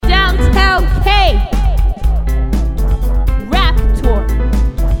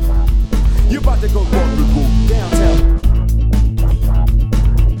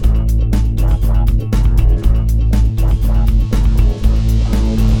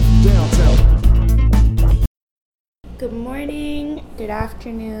Good morning, good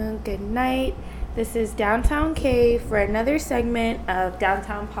afternoon, good night. This is Downtown K for another segment of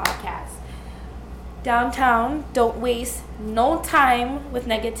Downtown Podcast. Downtown, don't waste no time with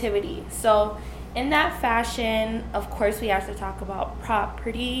negativity. So, in that fashion, of course, we have to talk about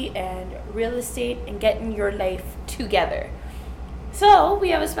property and real estate and getting your life together. So, we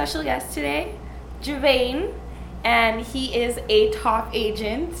have a special guest today, Javane, and he is a top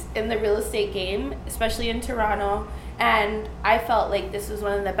agent in the real estate game, especially in Toronto. And I felt like this was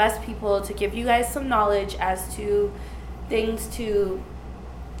one of the best people to give you guys some knowledge as to things to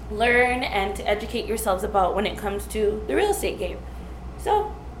learn and to educate yourselves about when it comes to the real estate game.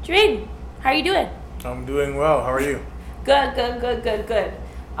 So, Javane, how are you doing? I'm doing well. How are you? Good.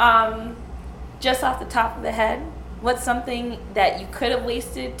 Just off the top of the head, what's something that you could have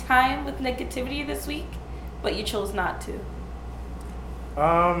wasted time with negativity this week, but you chose not to?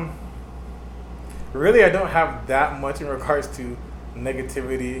 Really, I don't have that much in regards to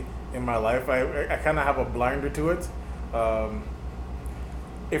negativity in my life. I kind of have a blinder to it.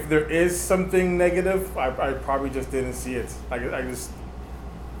 If there is something negative, I probably just didn't see it. I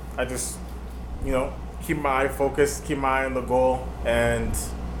just keep my eye focused, keep my eye on the goal, and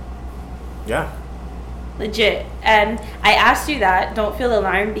yeah. Legit. And I asked you that, don't feel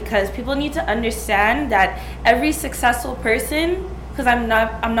alarmed, because people need to understand that every successful person, because I'm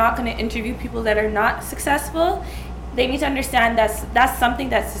not going to interview people that are not successful, they need to understand that's something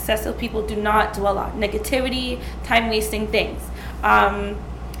that successful people do not dwell on. Negativity, time wasting things.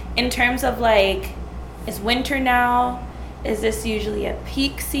 In terms of like, it's winter now, is this usually a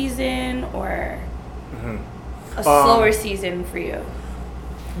peak season or a slower season for you?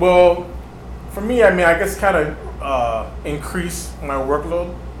 Well, for me, I guess kind of increase my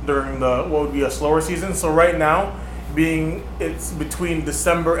workload during what would be a slower season. So right now, it's between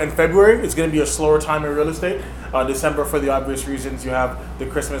December and February, it's going to be a slower time in real estate. December, for the obvious reasons, you have the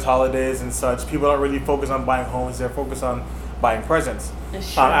Christmas holidays and such. People don't really focus on buying homes; they're focused on buying presents.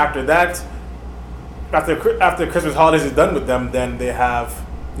 Sure. After that, after Christmas holidays is done with them, then they have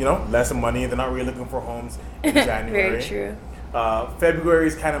less money. They're not really looking for homes in January. Very true. February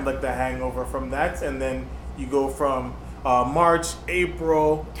is kind of like the hangover from that, and then you go from March,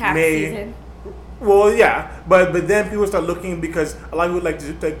 April, Tax May. season. Well, yeah, but then people start looking, because a lot of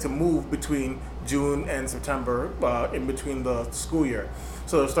people like to move between June and September, in between the school year.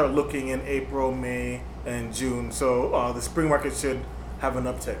 So they'll start looking in April, May, and June. So the spring market should have an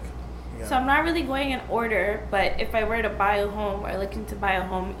uptick. Yeah. So I'm not really going in order, but if I were to buy a home or looking to buy a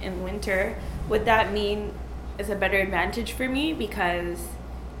home in winter, would that mean it's a better advantage for me because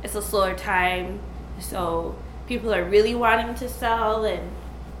it's a slower time, so people are really wanting to sell, and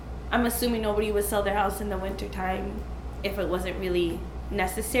I'm assuming nobody would sell their house in the winter time if it wasn't really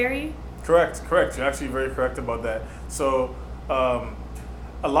necessary? Correct. You're actually very correct about that. So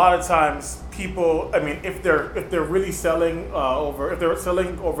a lot of times people, if they're really selling if they're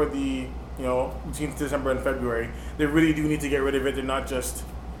selling over the between December and February, they really do need to get rid of it. They're not just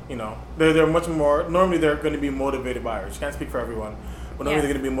they're much more, normally they're going to be motivated buyers. Can't speak for everyone, but normally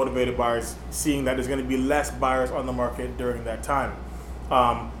they're going to be motivated buyers, seeing that there's going to be less buyers on the market during that time.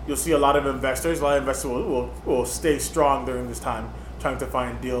 You'll see a lot of investors will stay strong during this time, trying to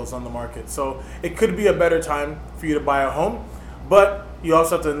find deals on the market. So it could be a better time for you to buy a home, but you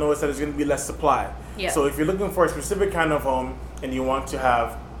also have to notice that there's going to be less supply. Yeah. So if you're looking for a specific kind of home and you want to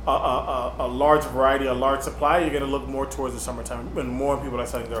have a large variety, a large supply, you're going to look more towards the summertime when more people are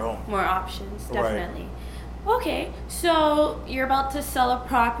selling their home. More options, definitely. Right. Okay, so you're about to sell a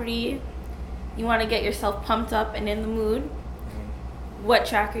property. You want to get yourself pumped up and in the mood. Mm-hmm. What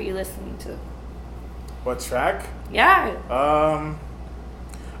track are you listening to? What track? Yeah.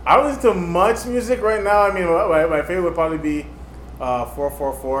 I don't listen to much music right now. My favorite would probably be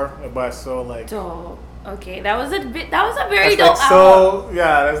 444 by So like. Dope. Okay, that was a very dope like album. So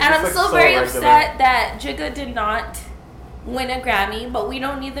yeah, and I'm like so very upset that Jigga did not win a Grammy, but we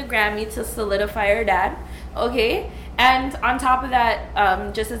don't need the Grammy to solidify our dad. Okay, and on top of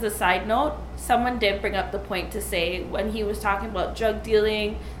that, just as a side note, someone did bring up the point to say when he was talking about drug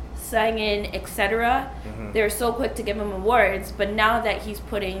dealing, singing, etc. They're so quick to give him awards, but now that he's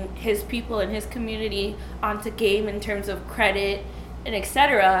putting his people in his community onto game in terms of credit and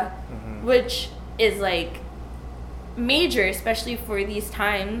etc., which is like major, especially for these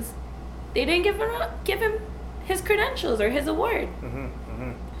times, they didn't give him his credentials or his award.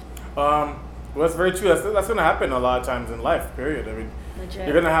 Well, that's very true. That's going to happen a lot of times in life. Period. Legit.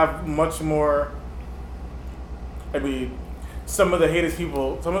 You're going to have much more. Some of the hatest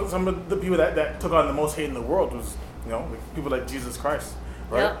people, some of the people that took on the most hate in the world was, like people like Jesus Christ,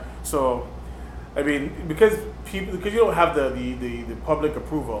 right? Yep. So I mean, because you don't have the public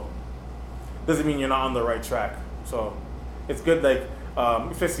approval, doesn't mean you're not on the right track. So it's good, like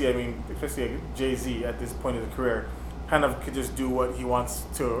especially Jay-Z at this point in his career, kind of could just do what he wants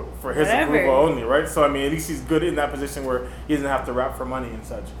to for his Whatever. approval only, right? So I mean, at least he's good in that position where he doesn't have to rap for money and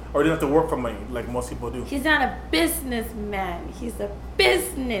such, or he doesn't have to work for money like most people do. He's not a businessman. He's a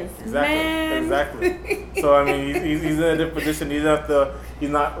businessman. Exactly. So I mean, he's in a different position. He's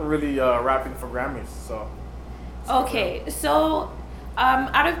not really rapping for Grammys. So. Okay, so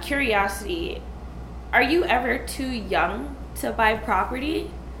out of curiosity, are you ever too young to buy property?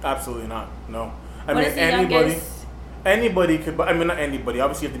 Absolutely not. No. What is the youngest? Anybody could buy. I mean, not anybody.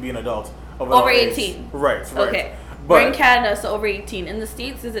 Obviously, you have to be an adult. Over 18. Right. Okay. But We're in Canada, so over 18. In the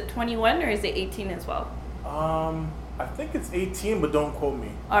States, is it 21 or is it 18 as well? I think it's 18, but don't quote me.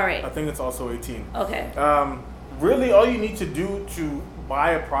 All right. I think it's also 18. Okay. Really, all you need to do to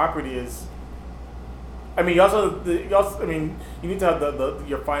buy a property is, I mean, you need to have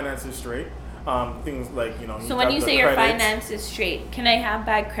your finances straight. Things like, So when you say your finances straight, can I have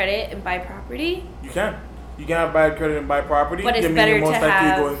bad credit and buy property? You can. You can have bad credit and buy property. But it's better you're most to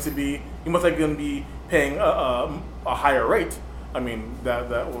have. You're most likely going to be paying a higher rate. I mean, that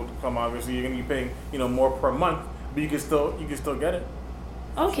will come, obviously. You're going to be paying more per month, but you can still get it.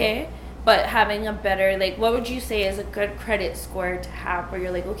 Okay, but having a better, like, what would you say is a good credit score to have, where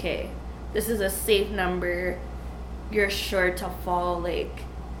you're like, okay, this is a safe number, you're sure to fall like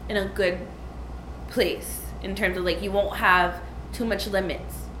in a good place in terms of, like, you won't have too much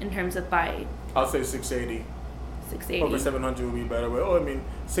limits in terms of buying? I'll say 680. 680. Over 700 would be better. But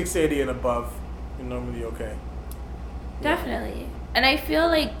 680 and above, you're normally okay. Definitely. And I feel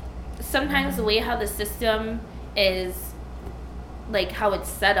like sometimes the way how the system is, like how it's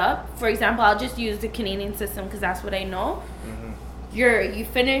set up, for example, I'll just use the Canadian system because that's what I know. Mm-hmm.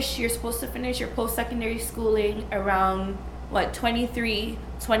 You're supposed to finish your post-secondary schooling around 23,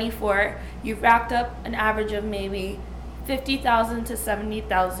 24. You've racked up an average of maybe $50,000 to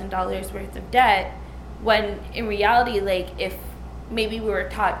 $70,000 worth of debt, when in reality, like, if maybe we were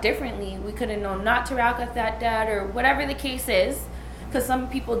taught differently, we could have known not to rack up that debt, or whatever the case is, because some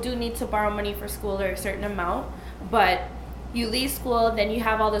people do need to borrow money for school or a certain amount. But you leave school, then you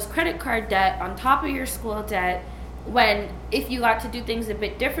have all this credit card debt on top of your school debt, when if you got to do things a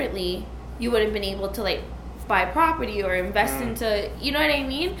bit differently, you would have been able to, like, buy property or invest into, you know what I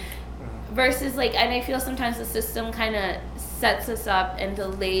mean? Versus, like, and I feel sometimes the system kind of sets us up and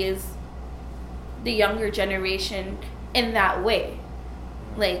delays the younger generation in that way.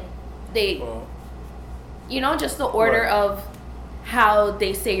 Like, just the order of how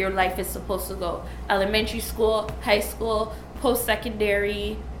they say your life is supposed to go. Elementary school, high school,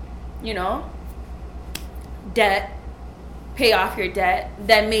 post-secondary, debt, pay off your debt,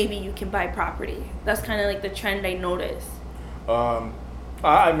 then maybe you can buy property. That's kind of like the trend I noticed.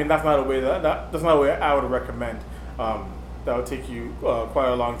 I mean, that's not a way that's not a way I would recommend. That would take you quite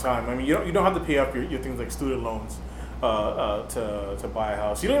a long time. I mean, you don't have to pay off your things like student loans to buy a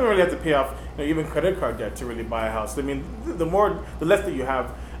house. You don't even really have to pay off even credit card debt to really buy a house. I mean, the less that you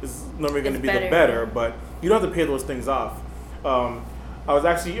have is normally going to be the better. But you don't have to pay those things off. I was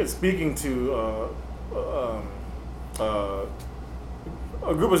actually speaking to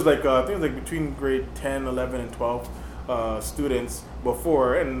a group was like I think it was like between grade 10, 11, and 12 students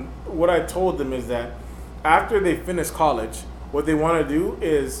before, and what I told them is that after they finish college, what they want to do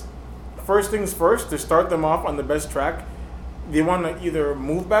is, first things first, to start them off on the best track, they want to either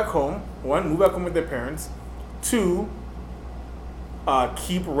move back home with their parents, two,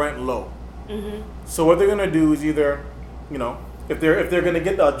 keep rent low. Mm-hmm. So what they're gonna do is either, if they're gonna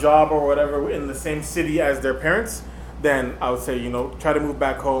get a job or whatever in the same city as their parents, then I would say, try to move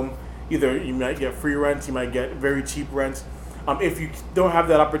back home. Either you might get free rent, you might get very cheap rent. If you don't have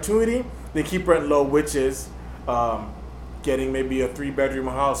that opportunity, then keep rent low, which is getting maybe a 3-bedroom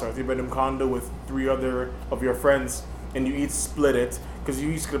house or a 3-bedroom condo with 3 other of your friends, and you each split it, because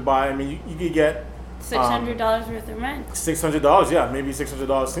you each could buy. I mean, you could get $600 worth of rent. $600, yeah, maybe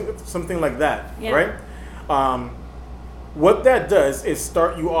 $600, something like that, yeah. Right? What that does is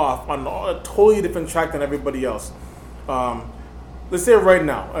start you off on a totally different track than everybody else. Let's say right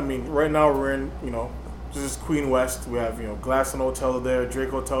now we're in, this is Queen West. We have, Glasson Hotel there, Drake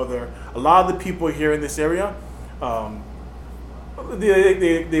Hotel there. A lot of the people here in this area,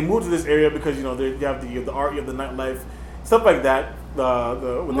 they moved to this area because, they have the art, you have the nightlife, stuff like that. What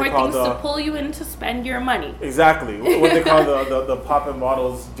More they call things to pull you in to spend your money. Exactly. What they call the poppin'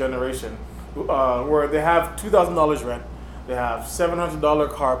 bottles generation, where they have $2,000 rent, they have $700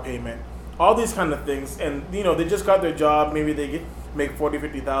 car payment, all these kind of things, and they just got their job. Maybe they make 40,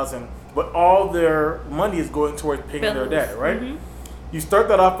 50,000, but all their money is going towards paying their Bills. debt, right? Mhm. You start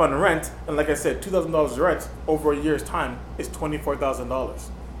that off on rent, and like I said, $2,000 rent over a year's time is $24,000.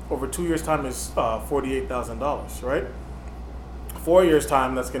 Over 2 years' time is $48,000, right? 4 years'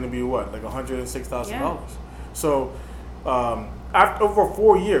 time, that's going to be what, like $106,000. So after over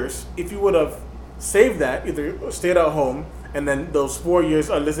 4 years, if you would have saved that, either stayed at home, and then those 4 years,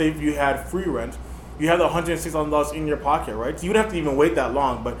 let's say if you had free rent, you have the $106,000 in your pocket, right? So you don't have to even wait that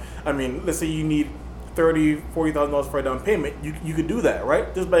long. But I mean, let's say you need $30,000, $40,000 for a down payment, you could do that,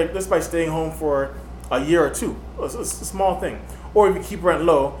 right? Just by staying home for a year or two. It's a small thing. Or if you keep rent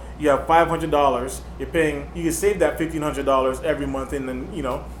low, you have $500. You can save that $1,500 every month, and then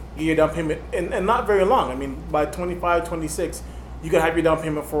get your down payment, and not very long. I mean, by 25, 26, you can have your down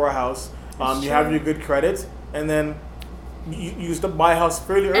payment for a house. You have your good credit, and then you used to buy a house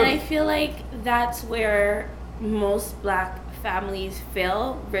fairly early. And I feel like that's where most Black families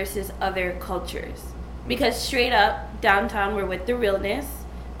fail versus other cultures. Because straight up, downtown, we're with the realness,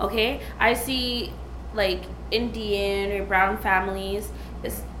 okay? I see, like, Indian or brown families,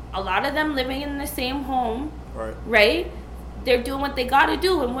 a lot of them living in the same home, right? They're doing what they gotta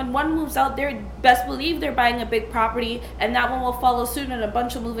do, and when one moves out, they're best believe they're buying a big property, and that one will follow suit, and a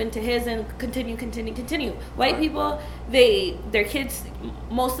bunch will move into his, and continue. White people, their kids,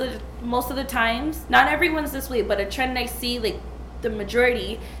 most of the times, not everyone's this way, but a trend I see, like the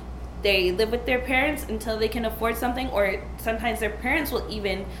majority, they live with their parents until they can afford something, or sometimes their parents will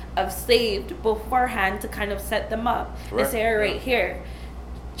even have saved beforehand to kind of set them up. They say, all right, here.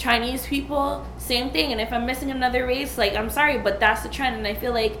 Chinese people, same thing. And if I'm missing another race, like, I'm sorry, but that's the trend. And I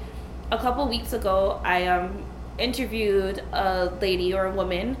feel like a couple weeks ago, I interviewed a lady or a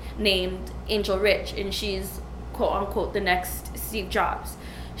woman named Angel Rich, and she's quote unquote the next Steve Jobs.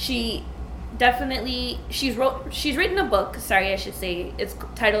 She's written a book, it's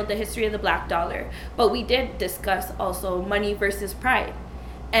titled The History of the Black Dollar. But we did discuss also money versus pride,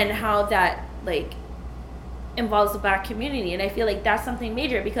 and how that, like, involves the Black community. And I feel like that's something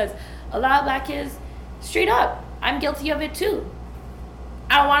major, because a lot of Black kids, straight up, I'm guilty of it too.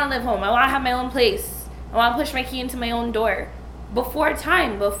 I don't want to live home. I want to have my own place. I want to push my key into my own door before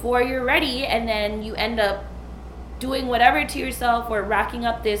you're ready, and then you end up doing whatever to yourself, or racking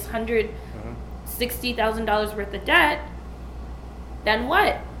up this $160,000 worth of debt. Then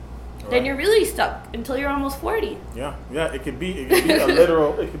what? Then you're really stuck until you're almost 40. Yeah. It could be a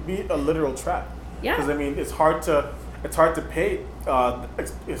literal trap. Yeah. Because I mean, it's hard to pay,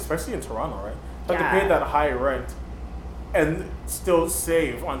 especially in Toronto, right? It's hard to pay that high rent and still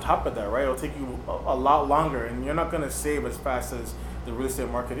save on top of that, right? It'll take you a lot longer, and you're not going to save as fast as the real estate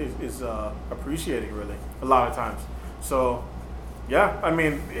market is appreciating, really, a lot of times. So, yeah, I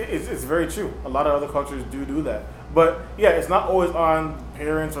mean, it's very true. A lot of other cultures do that. But, yeah, it's not always on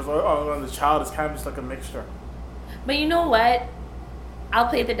parents or on the child. It's kind of just like a mixture. But you know what? I'll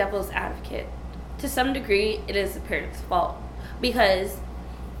play the devil's advocate. To some degree, it is the parents' fault, because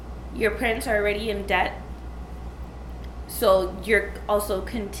your parents are already in debt. So you're also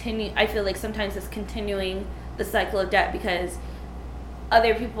I feel like sometimes it's continuing the cycle of debt, because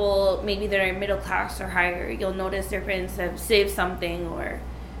other people, maybe they're in middle class or higher, you'll notice their parents have saved something or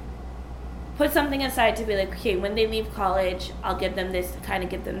put something aside to be like, okay, when they leave college, I'll give them this to kind of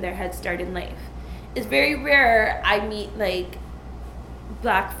give them their head start in life. It's very rare I meet, like,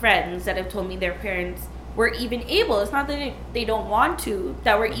 Black friends that have told me their parents were even able, it's not that they don't want to,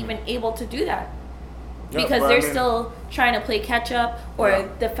 that were even able to do that. Yeah, because they're still trying to play catch up, or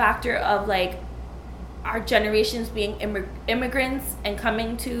the factor of, like, our generations being immigrants and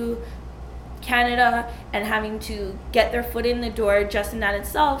coming to Canada and having to get their foot in the door. Just in that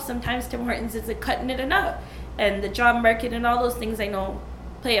itself, sometimes Tim Hortons isn't cutting it enough, and the job market and all those things I know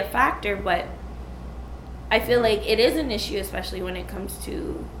play a factor, but I feel like it is an issue, especially when it comes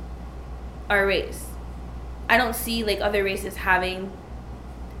to our race. I don't see, like, other races having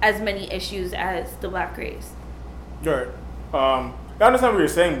as many issues as the Black race. Right. I understand what you're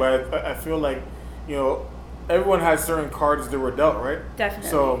saying, but I feel like, everyone has certain cards they were dealt, right? Definitely.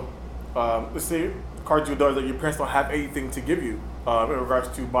 So, let's say cards you were dealt that your parents don't have anything to give you in regards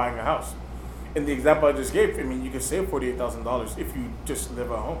to buying a house. In the example I just gave, I mean, you can save $48,000 if you just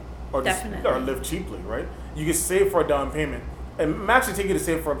live at home. Or live cheaply, right? You can save for a down payment. And I'm actually taking you to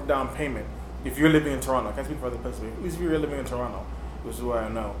save for a down payment if you're living in Toronto. I can't speak for other places. At least if you're living in Toronto, which is what I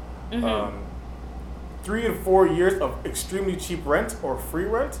know. 3 to 4 years of extremely cheap rent or free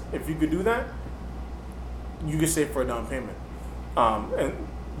rent, if you could do that, you can save for a down payment. And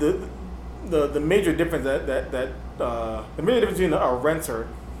the major difference the major difference between a renter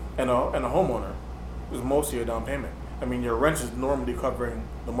and a homeowner is mostly a down payment. I mean, your rent is normally covering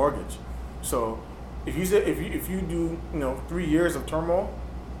the mortgage. So if you do 3 years of turmoil,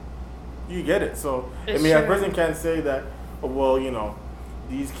 you get it. So I mean, a person can't say that, oh, well,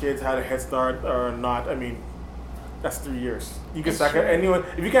 these kids had a head start or not. I mean, that's 3 years. You can sacrifice anyone.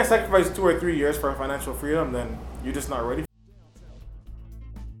 If you can't sacrifice 2 or 3 years for financial freedom, then you're just not ready.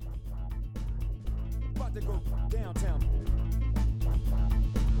 About to go downtown.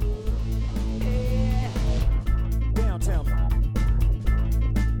 Downtown.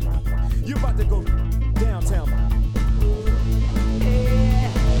 You about to go downtown.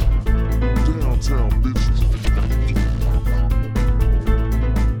 Downtown, bitches.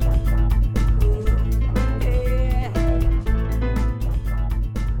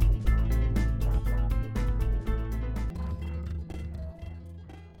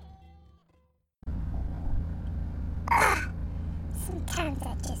 Sometimes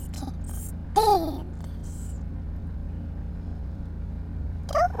I just can't stand this.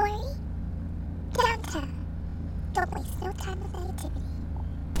 Don't worry. Downtown. Don't waste no time with activity.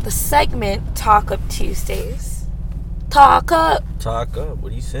 The segment Talk Up Tuesdays. Talk up. Talk up.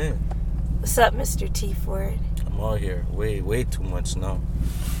 What are you saying? What's up, Mr. T Ford? I'm out here. Way too much now.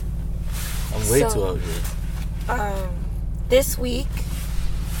 I'm way too out here. This week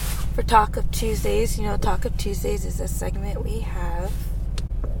for Talk Up Tuesdays, Talk Up Tuesdays is a segment we have.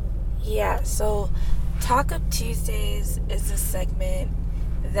 Yeah, so Talk Up Tuesdays is a segment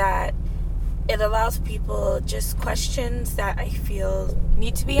that it allows people just questions that I feel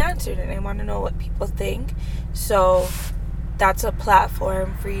need to be answered, and I want to know what people think. So that's a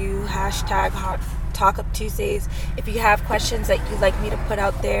platform for you. Hashtag Talk Up Tuesdays. If you have questions that you'd like me to put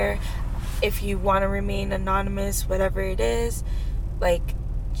out there, if you want to remain anonymous, whatever it is,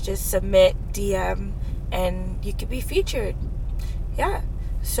 just submit, DM, and you could be featured. Yeah.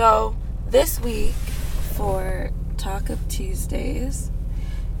 So this week for Talk Up Tuesdays,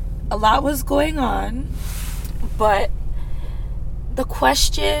 a lot was going on, but the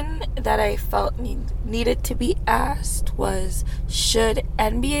question that I felt needed to be asked was, should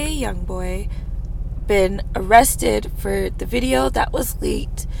NBA YoungBoy been arrested for the video that was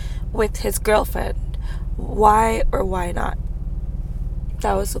leaked with his girlfriend? Why or why not?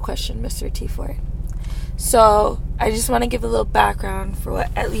 That was the question, Mr. T Ford. So I just want to give a little background for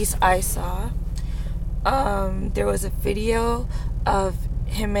what at least I saw. There was a video of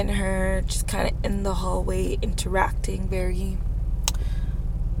him and her just kind of in the hallway interacting, very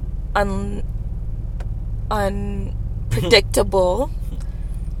unpredictable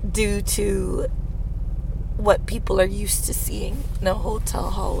due to what people are used to seeing in a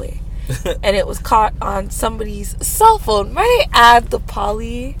hotel hallway. And it was caught on somebody's cell phone. Might I add the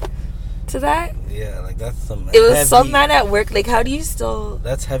poly to that? Yeah, that's some. It was some man at work. How do you still?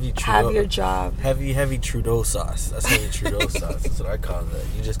 That's heavy Trudeau. Have your job. Heavy Trudeau sauce. That's heavy Trudeau sauce. That's what I call that.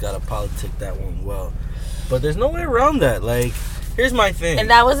 You just gotta politic that one well. But there's no way around that. Here's my thing. And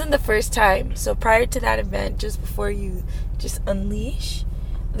that wasn't the first time. So prior to that event, just before you just unleash,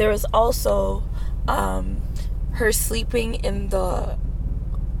 there was also her sleeping in the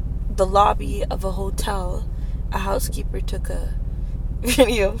lobby of a hotel. A housekeeper took a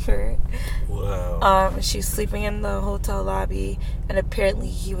video of her. Wow. She was sleeping in the hotel lobby, and apparently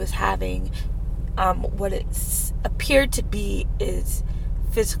he was having what it appeared to be is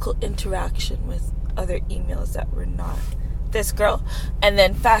physical interaction with other emails that were not this girl. And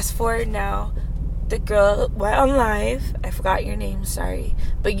then fast forward now, the girl went on live. I forgot your name, sorry,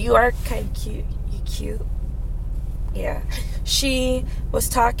 but you are kind of cute. You cute. Yeah. She was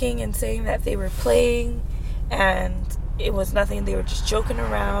talking and saying that they were playing and it was nothing, they were just joking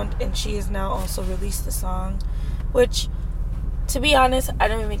around, and she has now also released the song, which, to be honest, I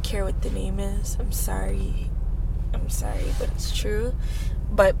don't even care what the name is. I'm sorry, but it's true.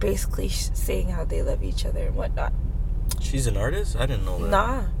 But basically saying how they love each other and whatnot. She's an artist? I didn't know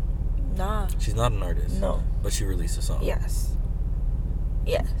that. Nah. She's not an artist? No. But she released a song? Yes.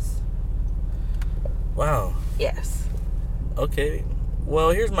 Wow. Yes. Okay.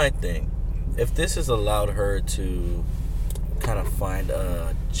 Well, here's my thing. If this has allowed her to kind of find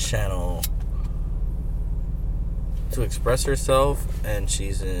a channel to express herself, and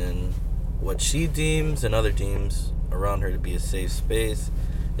she's in what she deems and other deems around her to be a safe space,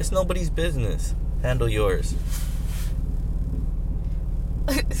 it's nobody's business. Handle yours.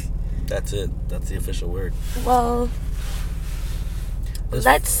 That's it. That's the official word. Well,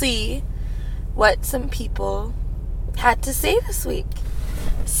 let's see what some people had to say this week.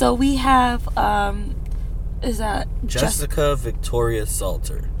 So we have, is that Jessica Victoria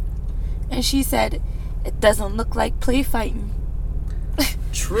Salter. And she said, it doesn't look like play fighting.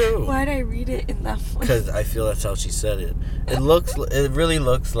 true. Why'd I read it in that way? Because I feel that's how she said it. It really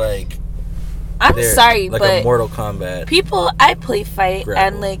looks like I'm sorry, like but a Mortal Kombat. I play fight, Grapple.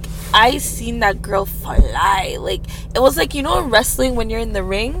 and like I seen that girl fly. Like it was like, you know, in wrestling when you're in the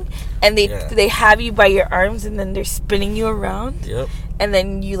ring and they have you by your arms and then they're spinning you around. Yep. And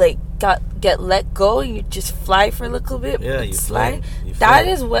then you like get let go and you just fly for a little bit. Yeah, and you slide. fly. That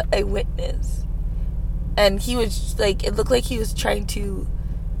is what I witnessed. And he was like, it looked like he was trying to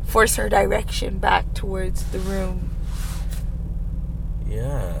force her direction back towards the room.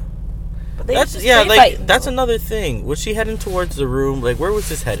 Yeah. But they That's just yeah, play like fighting, that's though. another thing. Was she heading towards the room? Like, where was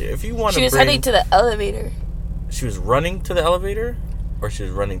this headed? If you want to, She was heading to the elevator. She was running to the elevator, or she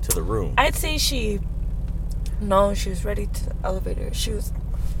was running to the room. I'd say she was ready to the elevator. She was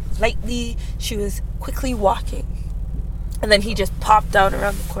quickly walking. And then he just popped out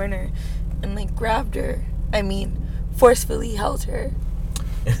around the corner and like grabbed her. I mean, forcefully held her.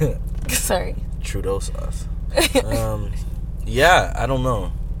 Sorry. Trudeau sauce. Yeah, I don't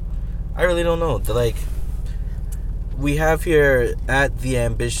know. I really don't know. Like, we have here at the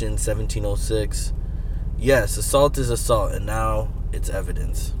Ambition 1706. Yes, assault is assault, and now it's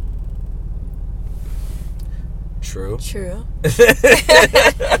evidence. True. Yo.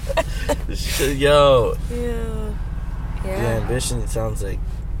 Yeah. The Ambition sounds like,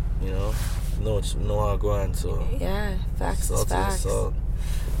 know how to go on. So yeah, facts is assault is facts. assault.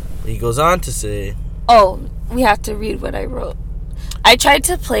 He goes on to say, Oh, we have to read what I wrote. I tried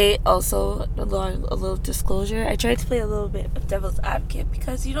to play also a little disclosure. I tried to play a little bit of devil's advocate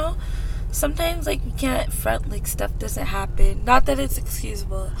because sometimes like you can't front like stuff doesn't happen. Not that it's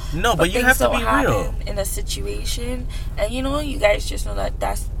excusable. No, but you have to be real in a situation, and you guys just know that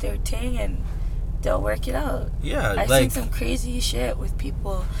that's their thing, and they'll work it out. Yeah, I've seen some crazy shit with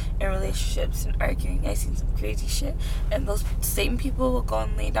people in relationships and arguing. I've seen some crazy shit, and those same people will go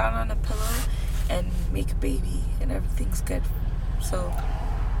and lay down on a pillow and make a baby, and everything's good. So,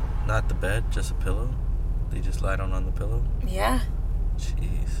 not the bed, just a pillow. They just lie down on the pillow. Yeah.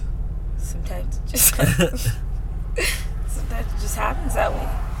 Jeez. Sometimes it just happens that way.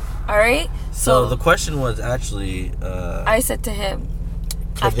 All right. So the question was actually. I said to him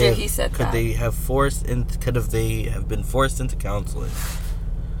after he said could that. they have they have been forced into counseling?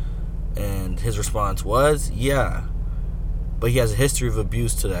 And his response was, yeah, but he has a history of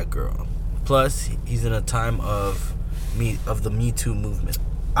abuse to that girl. Plus, he's in a time of the Me Too movement.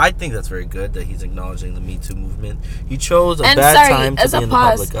 I think that's very good that he's acknowledging the Me Too movement. He chose a bad time to be in the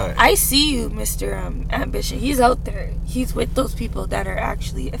public eye. I see you, Mr. Ambition. He's out there. He's with those people that are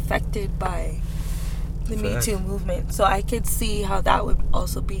actually affected by the Me Too movement. So I could see how that would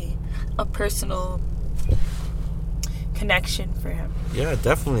also be a personal connection for him. Yeah,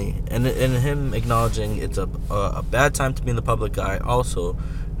 definitely. And him acknowledging it's a bad time to be in the public eye also.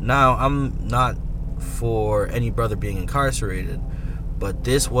 Now, I'm not for any brother being incarcerated, but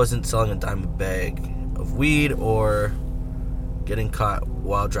this wasn't selling a dime a bag of weed or getting caught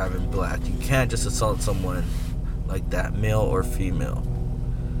while driving black. You can't just assault someone like that, male or female.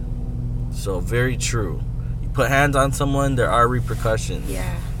 So, very true. You put hands on someone, there are repercussions.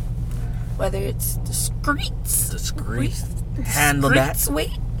 Yeah. Whether it's discreet. Handle that.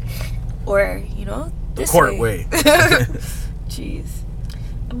 Way. Or, the court way. Jeez.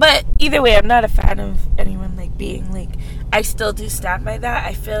 But either way, I'm not a fan of anyone like being like. I still do stand by that.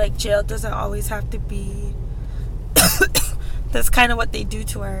 I feel like jail doesn't always have to be. That's kind of what they do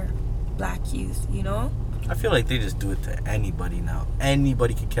to our black youth, I feel like they just do it to anybody now.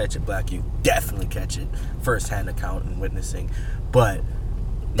 Anybody can catch it. Black youth definitely catch it. First-hand account and witnessing, but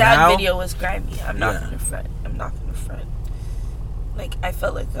that video was grimy. I'm not gonna front. Like I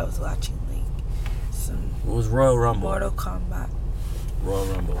felt like I was watching like some. It was Royal Rumble. Mortal Kombat. Royal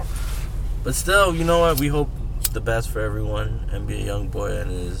Rumble. But still, you know what? We hope the best for everyone. And be a young boy and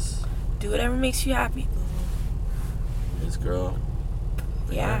his. Do whatever makes you happy. His girl.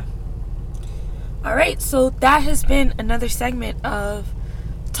 Yeah. All right. So that has been another segment of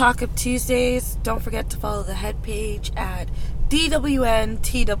Talk Up Tuesdays. Don't forget to follow the head page at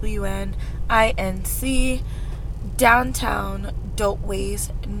DWNTWNINC. Downtown. Don't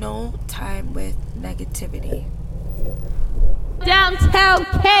waste no time with negativity. Downtown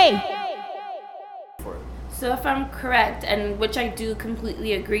K. So if I'm correct, and which I do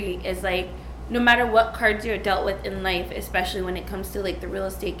completely agree, is like no matter what cards you're dealt with in life, especially when it comes to like the real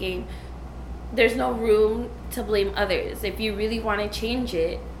estate game, there's no room to blame others. If you really want to change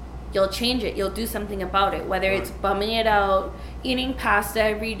it, you'll change it. You'll do something about it, whether it's bumming it out, eating pasta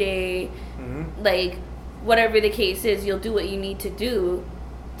every day, like whatever the case is, you'll do what you need to do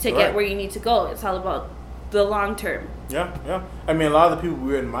to get where you need to go. It's all about the long term. Yeah, yeah. I mean, a lot of the people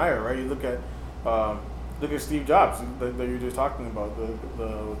we admire, right? You look at Steve Jobs that you were just talking about,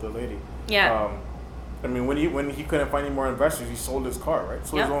 the lady. Yeah. I mean, when he couldn't find any more investors, he sold his car, right?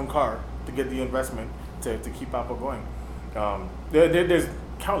 Sold his own car to get the investment to keep Apple going. There's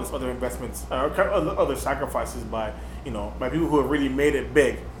countless other investments, other sacrifices by people who have really made it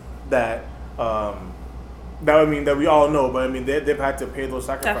big. That we all know, but I mean they've had to pay those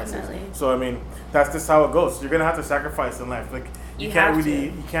sacrifices. Definitely. So I mean that's just how it goes. You're gonna have to sacrifice in life. Like you can't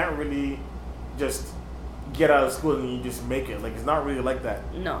really just get out of school and you just make it. Like it's not really like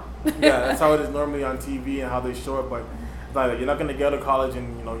that. No. Yeah, that's how it is normally on TV and how they show it. But it's like you're not gonna go to college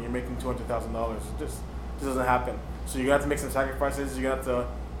and you're making $200,000. It just doesn't happen. So you're gonna have to make some sacrifices. You're gonna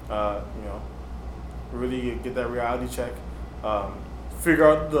have to really get that reality check. Figure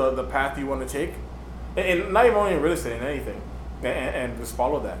out the path you want to take, and not even only in real estate, in anything, and just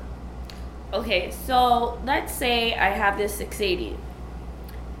follow that. Okay, so let's say I have this 680.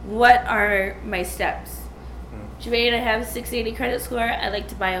 What are my steps? Jermaine, I have a 680 credit score. I'd like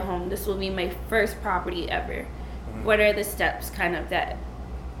to buy a home. This will be my first property ever. What are the steps kind of that?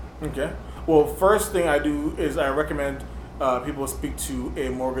 Okay. Well, first thing I do is I recommend people speak to a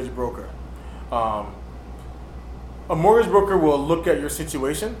mortgage broker. A mortgage broker will look at your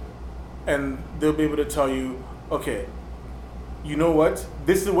situation and they'll be able to tell you, okay, you know what?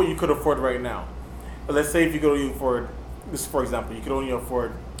 This is what you could afford right now. But let's say if you could only afford, this for example, you could only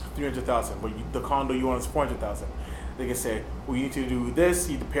afford $300,000, but the condo you want is $400,000. They can say, well, you need to do this,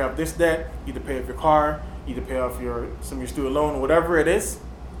 you need to pay off this debt, you need to pay off your car, you need to pay off some of your student loan, whatever it is,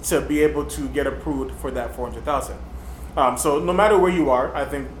 to be able to get approved for that $400,000. So no matter where you are, I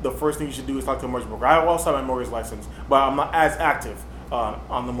think the first thing you should do is talk to a mortgage broker. I also have my mortgage license, but I'm not as active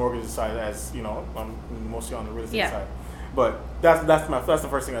on the mortgage side as I'm mostly on the real estate side. But that's the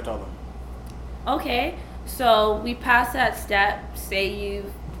first thing I tell them. Okay, so we passed that step. Say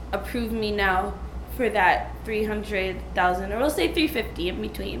you've approved me now for that $300,000, or we'll say $350,000 in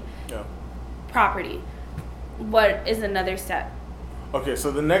between. Yeah. Property. What is another step? Okay,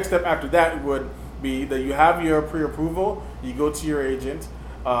 so the next step after that would be that you have your pre-approval. You go to your agent,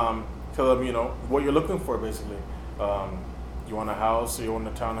 tell them what you're looking for basically. You want a house or you want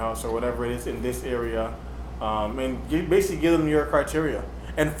a townhouse or whatever it is in this area, and basically give them your criteria.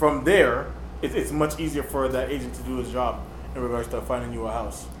 And from there, it's much easier for that agent to do his job in regards to finding you a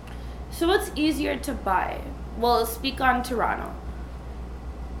house. So what's easier to buy? Well, speak on Toronto.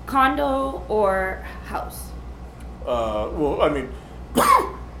 Condo or house? Well, I mean,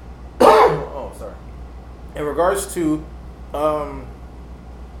 oh, sorry. In regards to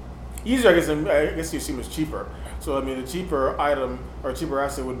easier, I guess you assume it's cheaper. So I mean, the cheaper item or cheaper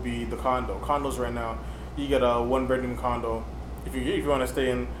asset would be the condo. Condos right now, you get a 1-bedroom condo. If you want to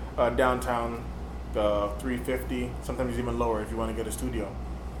stay in downtown, $350. Sometimes even lower if you want to get a studio.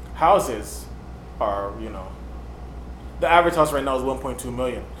 Houses are the average house right now is $1.2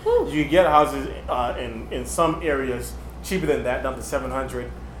 million. Whew. You can get houses in some areas cheaper than that, down to $700,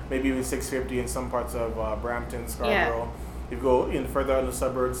 maybe even $650 in some parts of Brampton, Scarborough. You go in further in the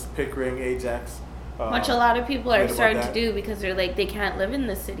suburbs, Pickering, Ajax. Which a lot of people are starting to do because they're like, they can't live in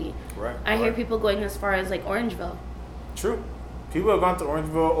the city. Right. I hear people going as far as like Orangeville. True. People have gone to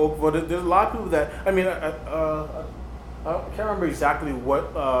Orangeville, Oakville. There's a lot of people that, I mean, I can't remember exactly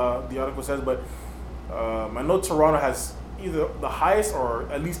what the article says, but I know Toronto has either the highest or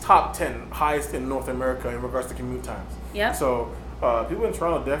at least top 10 highest in North America in regards to commute times. Yeah. So people in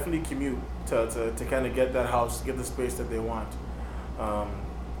Toronto definitely commute to kind of get that house, get the space that they want.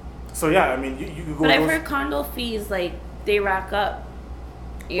 So yeah, I mean, you could go. But I've heard condo fees, like, they rack up.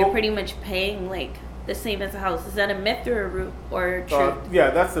 You're pretty much paying like the same as a house. Is that a myth or truth?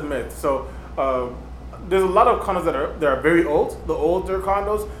 Yeah, that's a myth. So there's a lot of condos that are very old. The older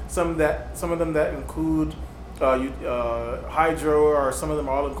condos, some of them that include hydro, or some of them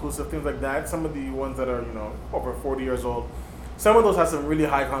are all inclusive, things like that. Some of the ones that are over 40 years old, some of those have some really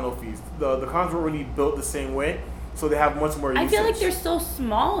high condo fees. The condos were really built the same way, so they have much more usage. I feel like they're so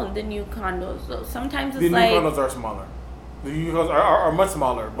small, the new condos though. Sometimes it's the like new condos are smaller. The new condos are much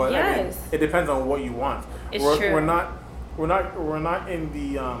smaller, but yes. I mean, it depends on what you want. It's true. We're not in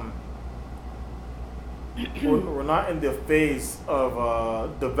the phase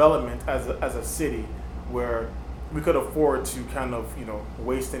of development as a city where we could afford to kind of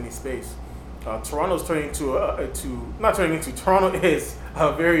waste any space. Toronto's Toronto is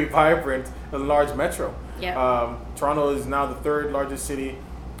a very vibrant and large metro. Yeah. Toronto is now the third largest city,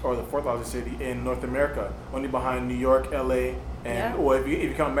 or the fourth largest city in North America, only behind New York, LA, and well, if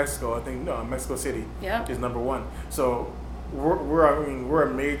you count Mexico, I think Mexico City is number one. So we're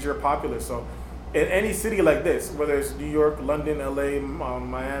a major populace. So in any city like this, whether it's New York, London, LA,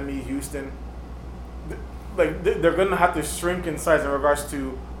 Miami, Houston, they're gonna have to shrink in size in regards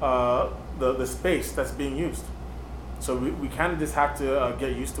to the space that's being used. So we kind of just have to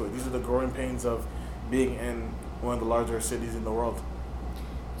get used to it. These are the growing pains of being in one of the larger cities in the world.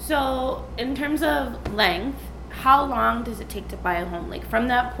 So, in terms of length, how long does it take to buy a home? Like, from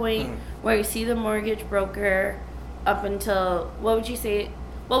that point where you see the mortgage broker up until, what would you say?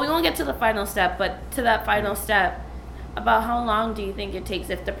 Well, we won't get to the final step, but to that final step, about how long do you think it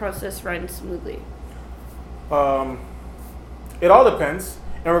takes if the process runs smoothly? It all depends.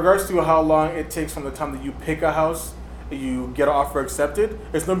 In regards to how long it takes from the time that you pick a house, you get an offer accepted,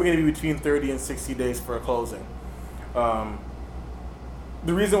 it's normally going to be between 30 and 60 days for a closing.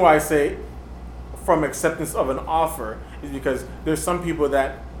 The reason why I say from acceptance of an offer is because there's some people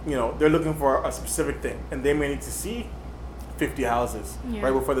that, they're looking for a specific thing, and they may need to see 50 houses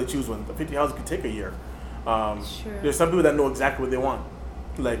right before they choose one. The 50 houses could take a year. Sure. There's some people that know exactly what they want.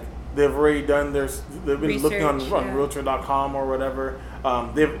 Like, they've already done they've been Research, looking on Realtor.com or whatever.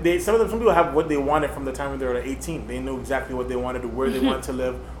 Some people have what they wanted from the time when they were 18. They knew exactly what they wanted, where they wanted to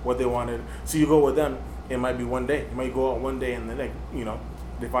live, what they wanted. So you go with them. It might be one day. You might go out one day and then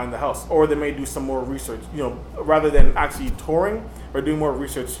they find the house, or they may do some more research. Rather than actually touring, or doing more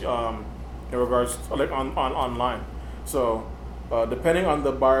research in regards to, like online. So depending on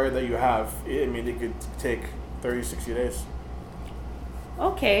the buyer that you have, it could take 30, 60 days.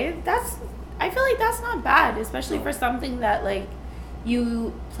 Okay, I feel like that's not bad, especially for something that like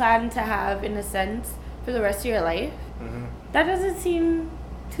you plan to have in a sense for the rest of your life. Mm-hmm. That doesn't seem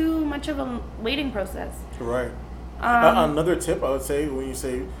too much of a waiting process. Right. Another tip I would say, when you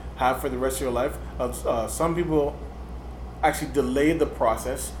say have for the rest of your life, some people actually delay the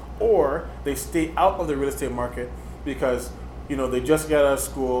process, or they stay out of the real estate market because they just got out of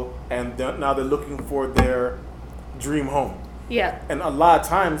school and now they're looking for their dream home. Yeah. And a lot of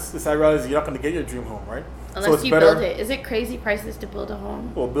times, I realize you're not going to get your dream home, right? Unless so you build it. Is it crazy prices to build a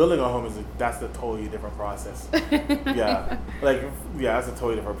home? Well, building a home that's a totally different process. Yeah. That's a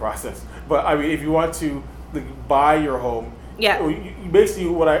totally different process. But I mean, if you want to buy your home, basically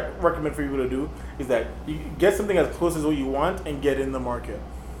what I recommend for people to do is that you get something as close as what you want and get in the market.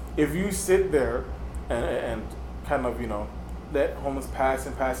 If you sit there and kind of, let homes pass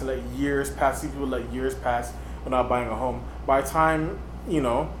and let years pass, see people let years pass without buying a home, by the time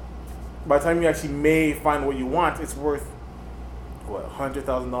you actually may find what you want, it's worth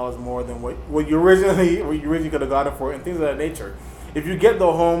 $100,000 more than what you originally could have gotten it for, and things of that nature. If you get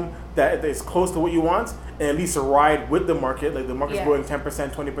the home that is close to what you want, and at least ride with the market, like the market's growing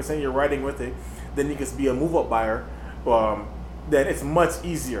 10%, 20%, you're riding with it, then you can be a move-up buyer. Then it's much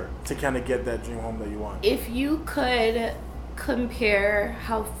easier to kind of get that dream home that you want. If you could compare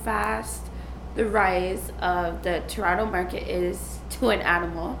how fast the rise of the Toronto market is to an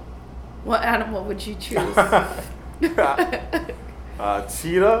animal, what animal would you choose? Cheetah?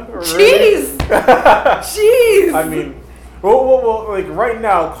 Cheese! Cheese! I mean, well, like right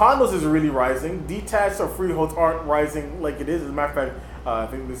now, condos is really rising. Detached or freeholds aren't rising like it is. As a matter of fact, I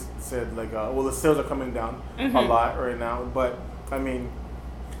think this said the sales are coming down a lot right now. But I mean,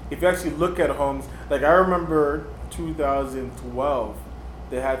 if you actually look at homes, like I remember 2012,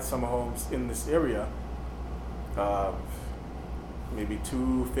 they had some homes in this area, maybe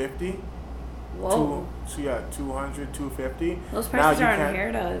 250. Whoa. 200, 250. Those prices are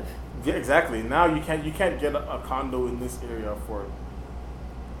unheard of. Yeah, exactly. Now you can't get a condo in this area for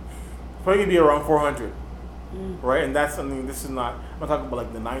probably be around 400, right? And that's something. This is not. I'm not talking about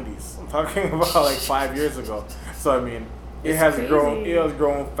like the 90s. I'm talking about like 5 years ago. So I mean, it has grown. It has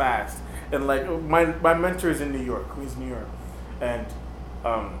grown fast. And like my mentor is in New York, Queens, New York, and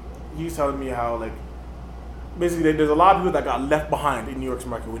he's telling me how like basically there's a lot of people that got left behind in New York's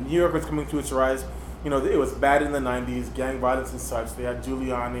market when New York was coming to its rise. It was bad in the 90s, gang violence and such. They had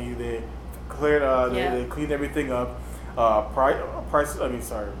Giuliani. They cleared. They cleaned everything up.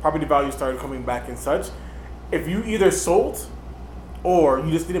 Property values started coming back and such. If you either sold or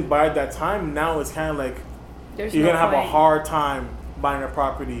you just didn't buy at that time, now it's kind of like you're gonna have a hard time buying a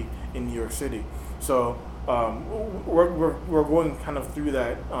property in New York City. So we're going kind of through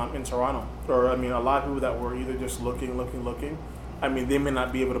that in Toronto. Or I mean, a lot of people that were either just looking. I mean, they may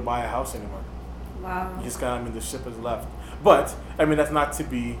not be able to buy a house anymore. Wow. You just the ship has left. But I mean, that's not to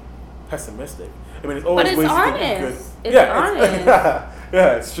be pessimistic. I mean, it's always ways to get good. It's honest.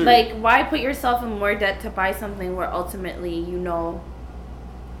 Yeah, it's true. Like, why put yourself in more debt to buy something where ultimately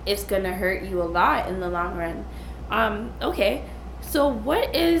it's gonna hurt you a lot in the long run? Okay. So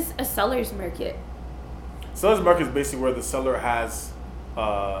what is a seller's market? Seller's market is basically where the seller has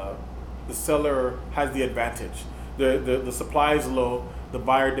the the seller has the advantage. The supply is low, the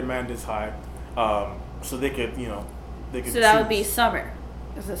buyer demand is high, so they could So that would be summer.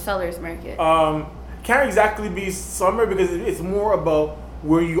 It's a seller's market. Can't exactly be summer because it's more about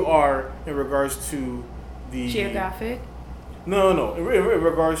where you are in regards to the Geographic? No. In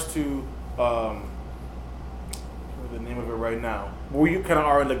regards to what's the name of it right now, where you kind of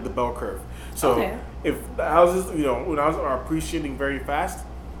are in like the bell curve. So Okay. if the houses, when houses are appreciating very fast,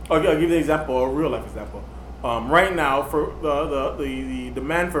 I'll give you an example, a real life example. Right now, for the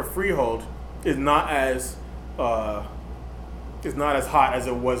demand for freehold is not as hot as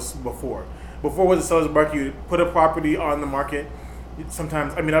it was before. Before was a seller's market. You put a property on the market.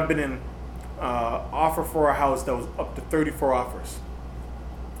 Sometimes, I mean, I've been in offer for a house that was up to 34 offers.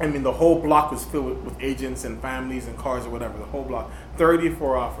 I mean, the whole block was filled with agents and families and cars or whatever. The whole block,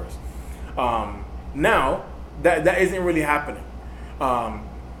 34 offers. Now that isn't really happening.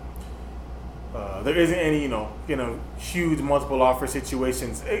 There isn't any, huge multiple offer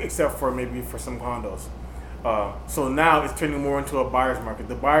situations except for maybe for some condos. So now it's turning more into a buyer's market.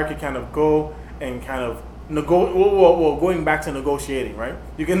 The buyer can kind of go and kind of going back to negotiating, right?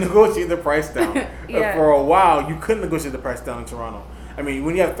 You can negotiate the price down. Yeah. For a while, you couldn't negotiate the price down in Toronto. I mean,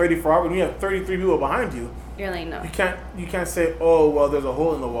 when you have 34, when you have 33 people behind you, You're like, no. you can't say, oh well, there's a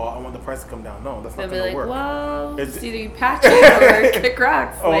hole in the wall, I want the price to come down. No, that's They'll not be going to like, work. well, It's- it's either you patch it or kick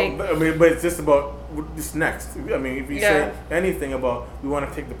rocks. But it's just about this next. I mean, if you say Yeah. anything about we want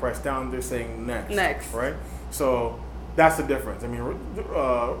to take the price down, they're saying next. Next. Right? So that's the difference. I mean,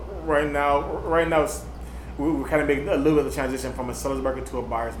 right now, we're kind of making a little bit of the transition from a seller's market to a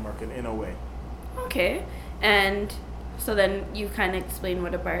buyer's market in a way. Okay. And so then you kind of explain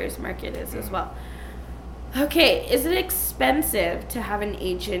what a buyer's market is as well. Okay. Is it expensive to have an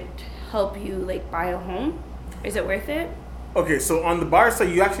agent help you like buy a home? Is it worth it? Okay, so on the buyer side,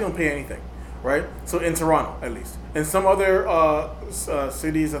 you actually don't pay anything, right? So in Toronto, at least. In some other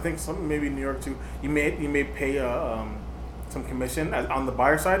cities, I think some maybe New York too, you may pay some commission on the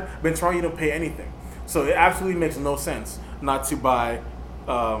buyer side, but in Toronto you don't pay anything. So it absolutely makes no sense not to buy.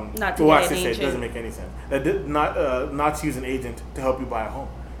 Not to well, get actually an say it agent. doesn't make any sense. Not to use an agent to help you buy a home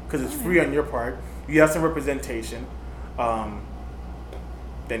because it's free on your part. You have some representation.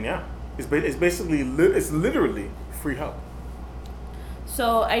 Then yeah, it's basically it's literally free help.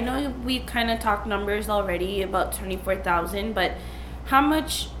 So I know we kind of talked numbers already about 24,000, but how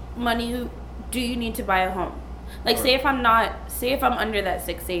much money do you need to buy a home? Like, say if I'm under that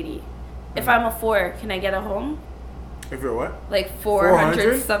 680, if I'm a 4, can I get a home? If you're what? Like 400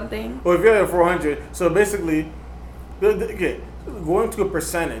 400? something. Well, if you're at 400, so basically, going to a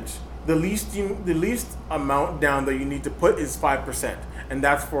percentage, the least amount down that you need to put is 5%, and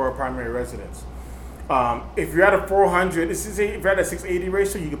that's for a primary residence. If you're at a 400, if you're at a 680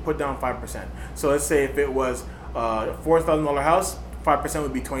 ratio, you can put down 5%. So let's say if it was a $4,000 house, 5%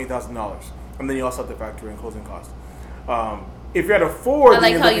 would be $20,000, and then you also have to factor in closing costs. If you're at a 4, I then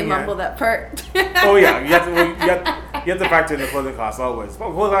like you're how you looking mumble that part. Oh yeah, you have to factor in the closing costs always.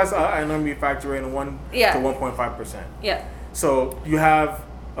 Closing costs, I normally factor in 1 Yeah. to 1.5%. Yeah. So you have,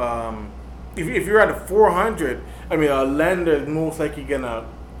 if you're at a 400, I mean, a lender is most likely gonna,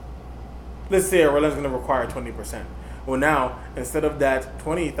 let's say a lender's gonna require 20%. Well, now instead of that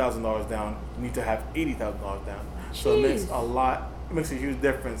 $20,000 down, you need to have $80,000 down. So it makes Jeez. it makes a huge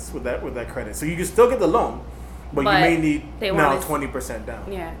difference with that credit. So you can still get the loan, but you But may need they now wanna 20% down.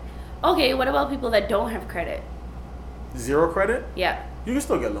 Yeah. Okay, what about people that don't have credit? Zero credit, Yeah. you can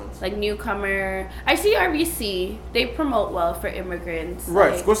still get loans. Like newcomer. I see RBC, they promote well for immigrants.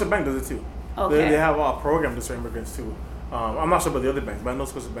 Right, Like, Scotiabank does it too. Okay. They have a program just for immigrants too. I'm not sure about the other banks, but I know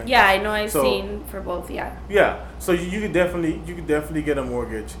Scotiabank. yeah, I know I've So- seen for both, yeah. Yeah, so you could definitely get a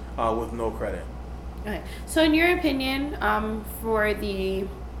mortgage with no credit. Okay. So in your opinion, for the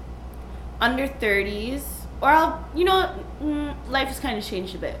under 30s, or life has kind of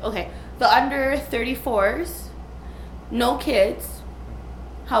changed a bit. Okay, the under 34s, no kids,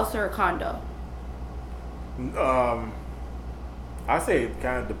 house or a condo. I say it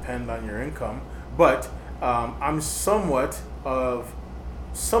kind of depend on your income, but I'm somewhat of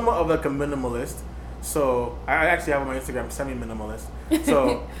like a minimalist. So I actually have on my Instagram semi-minimalist.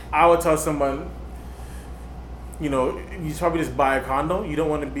 So I would tell someone, you probably just buy a condo. You don't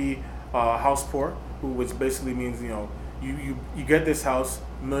want to be house poor, which basically means you get this house,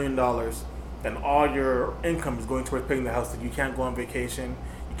 $1 million, and all your income is going towards paying the house. That you can't go on vacation,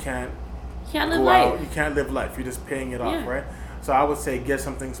 you can't Can't live go life. out, you can't live life. You're just paying it off, Yeah. right? So I would say get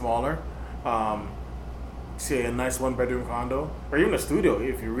something smaller. Say a nice 1-bedroom condo, or even a studio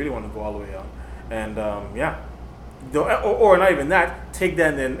if you really want to go all the way out. And or not even that, take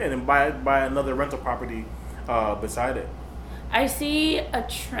that and then buy another rental property beside it. I see a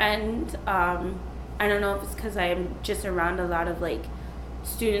trend. I don't know if it's because I'm just around a lot of like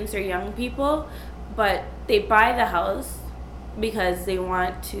students or young people, but they buy the house because they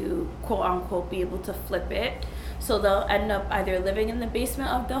want to quote unquote be able to flip it. So they'll end up either living in the basement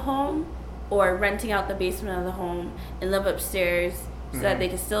of the home or renting out the basement of the home and live upstairs so that they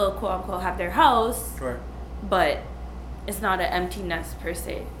can still quote unquote have their house, Right. but it's not an empty nest per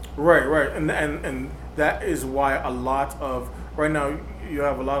se. Right, and that is why a lot of right now you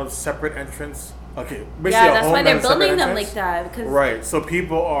have a lot of separate entrance. Okay, basically Yeah, a that's home why that they're has separate building them entrance. like that. Because Right, so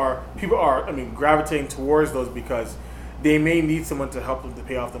people are I mean gravitating towards those because they may need someone to help them to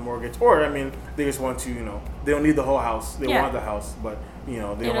pay off the mortgage, or I mean they just want to they don't need the whole house. They Yeah. want the house, but they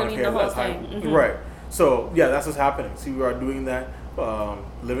don't They want don't to need pay the whole as high. thing. Mhm. Right. So yeah, that's what's happening. So we are doing that,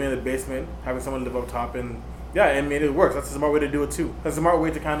 living in the basement, having someone live up top, and yeah, I mean it works. That's a smart way to do it too. That's a smart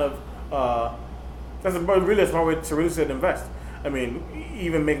way to kind of really a smart way to real estate invest. I mean,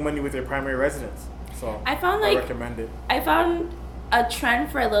 even make money with your primary residence. So I found I like recommend it. I found a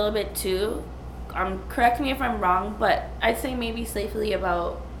trend for a little bit too. Correct me if I'm wrong, but I'd say maybe safely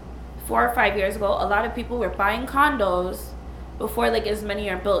about 4 or 5 years ago, a lot of people were buying condos before like as many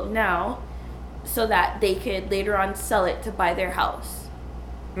are built now, so that they could later on sell it to buy their house.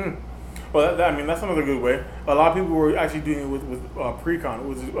 Well, I mean that's another good way. A lot of people were actually doing it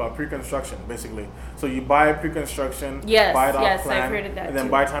with pre-construction, basically. So you buy pre-construction, Yes, buy it off yes, plan, I've heard of that and then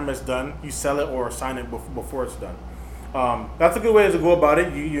too. by the time it's done, you sell it or sign it before it's done. That's a good way to go about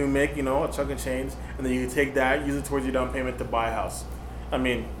it. You make a chunk of change, and then you can take that, use it towards your down payment to buy a house. I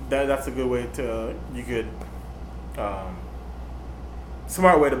mean that's a good way to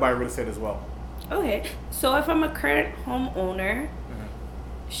smart way to buy real estate as well. Okay, so if I'm a current homeowner,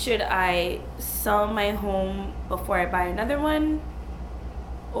 should I sell my home before I buy another one?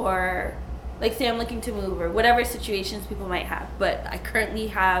 Or, like, say I'm looking to move or whatever situations people might have, but I currently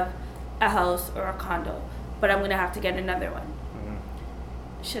have a house or a condo, but I'm going to have to get another one.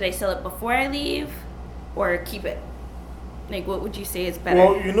 Should I sell it before I leave or keep it? Like, what would you say is better?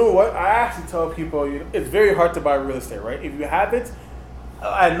 Well, you know what? I actually tell people it's very hard to buy real estate, right? If you have it,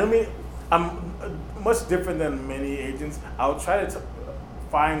 I'm much different than many agents. I'll try to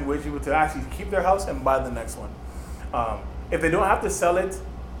find ways people to actually keep their house and buy the next one. If they don't have to sell it,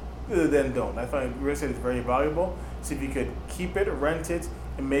 then don't. I find real estate is very valuable. So if you could keep it, rent it,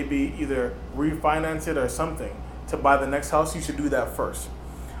 and maybe either refinance it or something to buy the next house, you should do that first.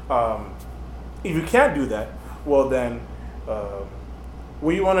 If you can't do that, well then,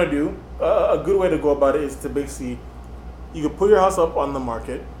 what you want to do, a good way to go about it is to basically, you can put your house up on the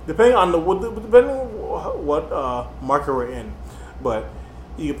market, depending on what market we're in, but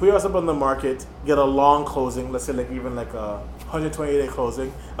you can put your house up on the market, get a long closing, let's say even like a 120-day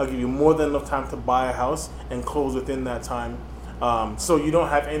closing. I'll give you more than enough time to buy a house and close within that time, so you don't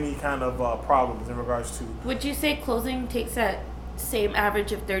have any kind of problems in regards to. Would you say closing takes that same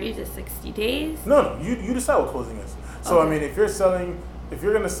average of 30 to 60 days? No, you decide what closing is. So Okay. I mean, if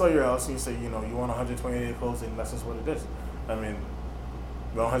you're gonna sell your house and you say you want a 120-day closing, that's just what it is. I mean,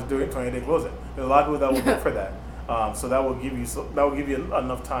 you don't have to do a 20-day closing. There's a lot of people that will go for that. So that will give you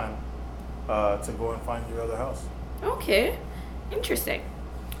enough time to go and find your other house. Okay, interesting.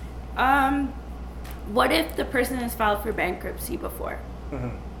 What if the person has filed for bankruptcy before?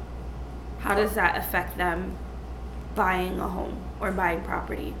 How does that affect them buying a home or buying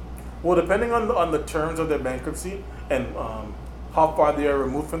property? Well, depending on the terms of their bankruptcy and how far they are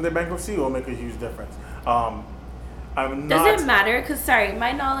removed from their bankruptcy, it will make a huge difference. Does it matter? Because, sorry,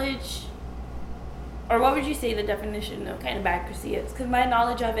 my knowledge, or what would you say the definition of kind of bankruptcy is? Because my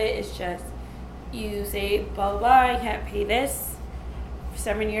knowledge of it is just, you say, blah, blah, blah, you can't pay this. For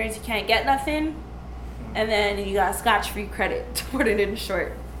 7 years, you can't get nothing. And then you got scotch-free credit, to put it in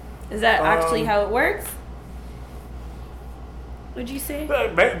short. Is that actually how it works? Would you say?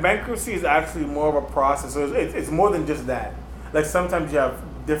 Bankruptcy is actually more of a process. So it's more than just that. Like sometimes you have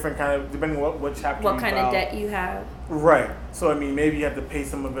different kind of, depending on what chapter What you kind file. of debt you have? Right. So I mean, maybe you have to pay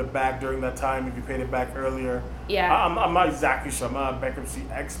some of it back during that time if you paid it back earlier. Yeah. I'm not exactly sure. I'm not a bankruptcy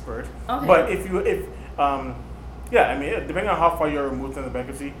expert. Okay. But I mean, depending on how far you're removed from the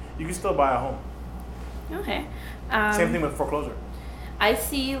bankruptcy, you can still buy a home. Okay. Same thing with foreclosure. I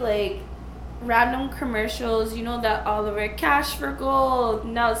see like random commercials, that Oliver Cash for Gold,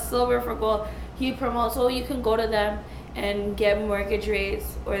 now Silver for Gold. He promotes, you can go to them and get mortgage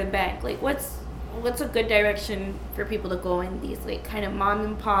rates or the bank. Like what's a good direction for people to go in these like kind of mom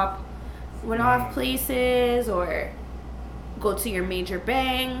and pop one-off places, or go to your major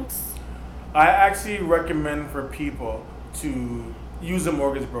banks? I actually recommend for people to use a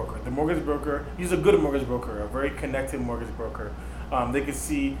mortgage broker. Use a good mortgage broker, a very connected mortgage broker. They can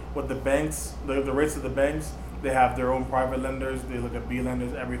see what the banks, the rates of the banks. They have their own private lenders. They look at B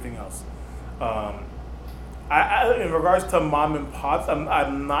lenders, everything else. I in regards to mom and pops,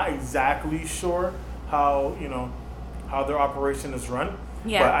 I'm not exactly sure how how their operation is run.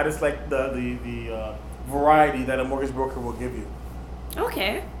 Yeah. But I just like the variety that a mortgage broker will give you.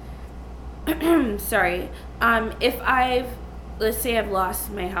 Okay. Sorry. Let's say I've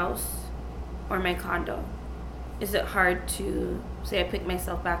lost my house or my condo, is it hard to say I pick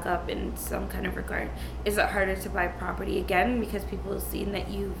myself back up in some kind of regard? Is it harder to buy property again because people have seen that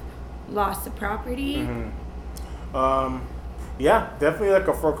you've lost the property? Mm-hmm. Yeah, definitely like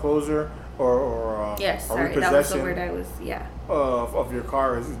a foreclosure or Yes, a sorry, that was the repossession word I was. Yeah. of your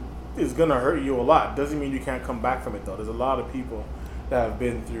car is gonna hurt you a lot. Doesn't mean you can't come back from it though. There's a lot of people that have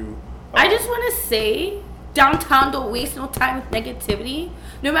been through. I just want to say, downtown, don't waste no time with negativity.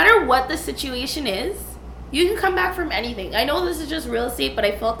 No matter what the situation is, you can come back from anything. I know this is just real estate, but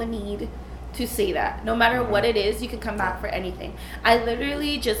I felt the need to say that. No matter what it is, you can come back for anything. I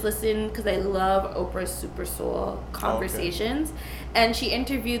literally just listened because I love Oprah's Super Soul conversations. And she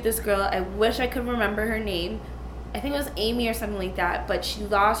interviewed this girl. I wish I could remember her name. I think it was Amy or something like that. But she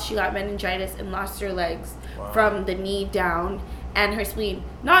got meningitis and lost her legs from the knee down. And her spleen.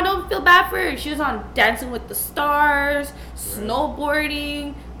 No, I don't feel bad for her. She was on Dancing with the Stars,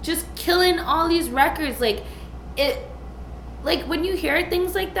 snowboarding, just killing all these records. Like when you hear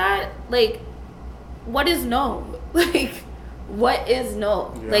things like that, like, what is no? Like, what is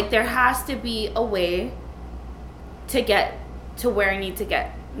no? Yeah. Like, there has to be a way to get to where I need to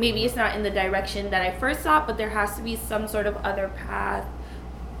get. Maybe it's not in the direction that I first thought, but there has to be some sort of other path,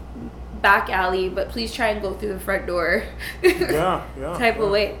 back alley, but please try and go through the front door. Yeah. Type of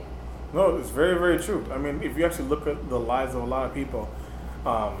way. No, it's very, very true. I mean, if you actually look at the lives of a lot of people,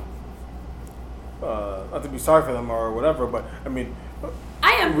 not to be sorry for them or whatever, but I mean,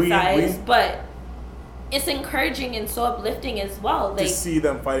 I empathize, but it's encouraging and so uplifting as well. Like, to see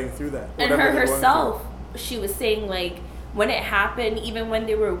them fighting through that. And her herself, she was saying, like, when it happened, even when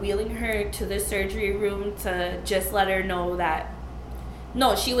they were wheeling her to the surgery room to just let her know that,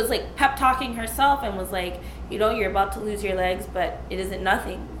 no, she was like pep talking herself and was like, you're about to lose your legs, but it isn't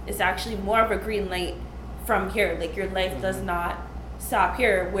nothing. It's actually more of a green light from here. Like, your life does not stop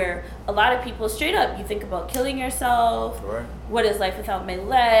here. Where a lot of people, straight up, you think about killing yourself. Right. What is life without my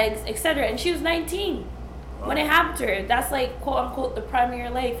legs, etc. And she was 19 when it happened to her. That's like, quote unquote, the prime of your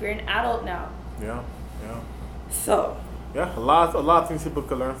life. You're an adult now. Yeah. So. Yeah, a lot of things people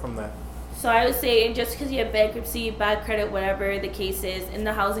could learn from that. So I would say, just because you have bankruptcy, bad credit, whatever the case is, in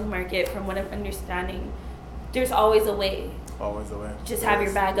the housing market, from what I'm understanding, there's always a way. Always a way. Just have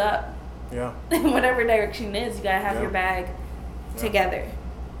your bag up. Yeah. In whatever direction it is, you gotta have your bag together.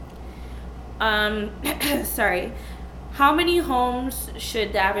 Sorry. How many homes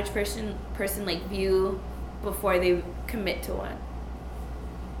should the average person like view before they commit to one?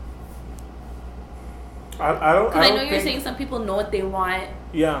 I don't. Because I know you're saying some people know what they want.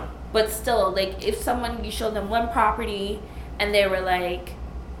 Yeah. But still, like, if you show them one property and they were like,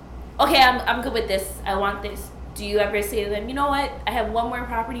 okay, I'm good with this, I want this, do you ever say to them, you know what, I have one more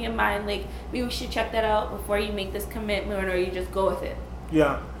property in mind, like, maybe we should check that out before you make this commitment, or you just go with it?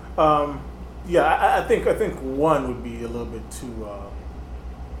 Yeah. I think one would be a little bit too,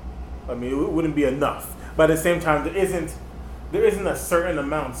 I mean, it wouldn't be enough. But at the same time, there isn't a certain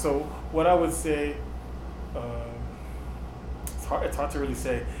amount. So what I would say, it's hard to really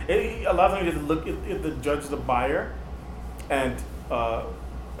say. A lot of times you have to look at the judge, the buyer, and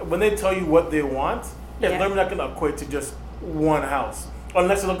when they tell you what they want, it's normally not going to equate to just one house,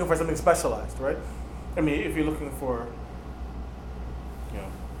 unless you're looking for something specialized, right? I mean, if you're looking for,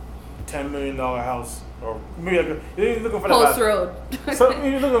 $10 million house, or maybe you're looking for Post Road. So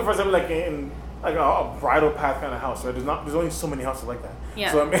you're looking for something like in like a bridal path kind of house, right? There's only so many houses like that.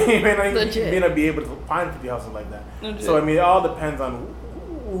 Yeah. So I mean, you may not be able to find 50 houses like that. Legit. So I mean, it all depends on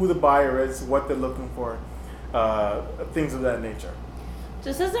who the buyer is, what they're looking for, things of that nature.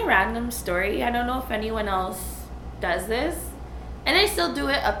 Just as a random story, I don't know if anyone else does this, and I still do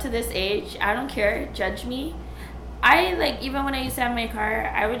it up to this age. I don't care. Judge me. Even when I used to have my car,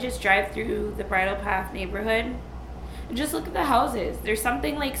 I would just drive through the Bridal Path neighborhood and just look at the houses. There's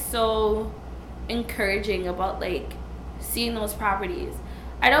something like so encouraging about like seeing those properties.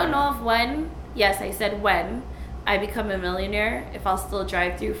 I don't know if when I become a millionaire, if I'll still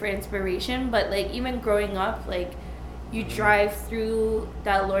drive through for inspiration, but like even growing up, like you drive through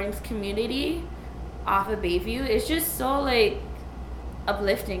that Lawrence community off of Bayview, it's just so like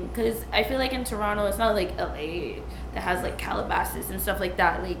uplifting, because I feel like in Toronto it's not like LA that has like Calabasas and stuff like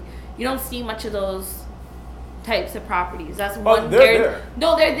that. Like you don't see much of those types of properties. That's one. They're there.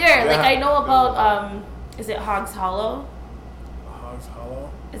 No, they're there. Yeah. Like I know about is it Hogs Hollow? Hogs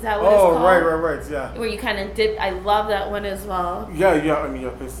Hollow. Is that what it's called? Right, yeah. Where you kind of dip. I love that one as well. Yeah, I mean,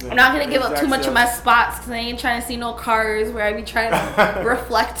 your place. I'm not gonna give up too much of my spots because I ain't trying to see no cars where I be trying to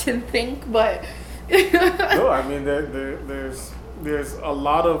reflect and think. But no, I mean there's a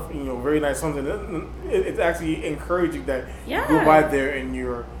lot of very nice homes, and it's actually encouraging that you go by there and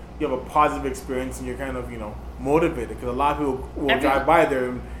you have a positive experience and you're kind of motivated, because a lot of people will drive by there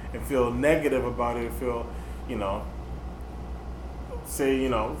and feel negative about it, feel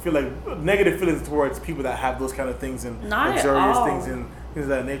feel like negative feelings towards people that have those kind of things and luxurious things and things of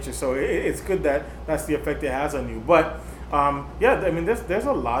that nature. So it's good that that's the effect it has on you. But I mean there's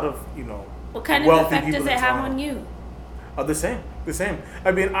a lot of what kind of effect does it have on you? The same.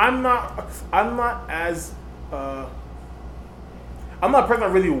 I mean, I'm not as I'm not a person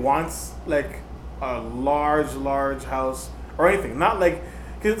that really wants like a large house or anything. Not like,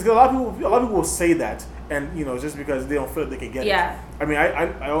 because a lot of people will say that, and just because they don't feel like they can get it. I mean,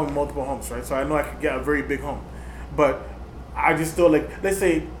 I own multiple homes, right? So I know I could get a very big home, but I just still like, let's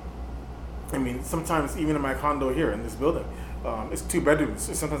say, I mean, sometimes even in my condo here in this building, it's 2 bedrooms.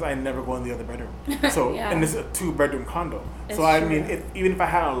 Sometimes I never go in the other bedroom. So and it's a 2-bedroom condo. So I mean, even if I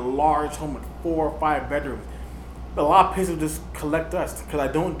had a large home with 4 or 5 bedrooms, a lot of places just collect dust because I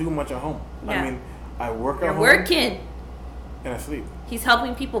don't do much at home. I mean, I work at home. You're working. And I sleep. He's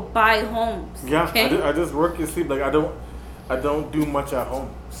helping people buy homes. Yeah, okay? I just work and sleep. Like I don't do much at home.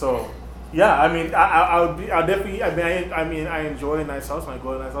 So yeah, I mean, I'll definitely. I mean, I enjoy a nice house. When I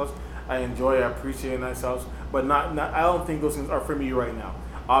go to a nice house, I appreciate a nice house. But not. I don't think those things are for me right now.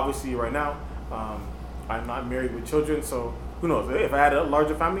 Obviously, right now, I'm not married with children, so who knows? If I had a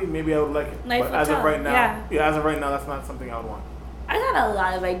larger family, maybe I would like it. Nice but as hotel. of right now, Yeah. As of right now, that's not something I would want. I got a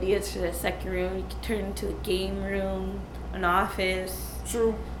lot of ideas for the second room. You could turn it into a game room, an office.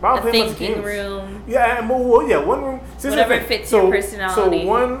 True. I don't A play much thinking games. room. Yeah, and one room. Whatever fits your personality.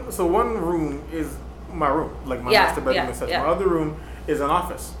 So one room is my room, like my master bedroom and such. My other room is an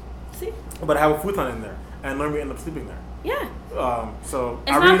office. See? But I have a futon in there, and normally end up sleeping there. Yeah. So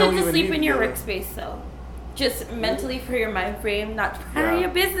it's I not really good don't to even sleep need in your the other- workspace though. Just mentally for your mind frame, not for Yeah. your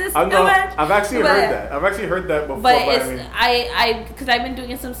business. I know. too much. I've actually But- heard that. I've actually heard that before. But I it's mean, I because I've been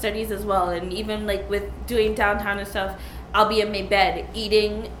doing some studies as well, and even like with doing downtown and stuff, I'll be in my bed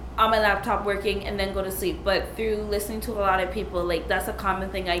eating on my laptop working and then go to sleep. But through listening to a lot of people, like that's a common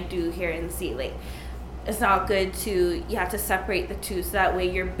thing I do hear and see. Like it's not good to, you have to separate the two, so that way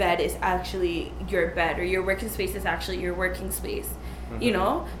your bed is actually your bed, or your working space is actually your working space.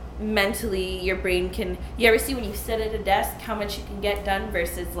 Mm-hmm. Mentally your brain can, you ever see when you sit at a desk how much you can get done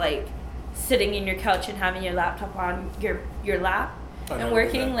versus like sitting in your couch and having your laptop on your lap and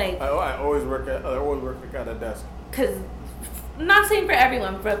working? Like I always work at a desk. because I'm not saying for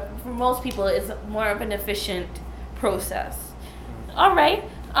everyone, but for most people it's more of an efficient process. All right.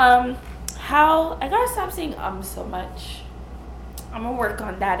 How I gotta stop saying so much. I'm gonna work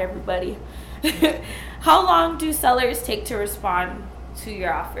on that, everybody. How long do sellers take to respond to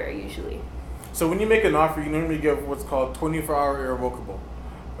your offer usually? So when you make an offer, you normally give what's called 24-hour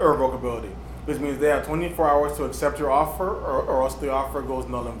irrevocability, which means they have 24 hours to accept your offer, or else the offer goes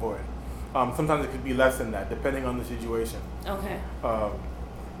null and void. Sometimes it could be less than that, depending on the situation. Okay.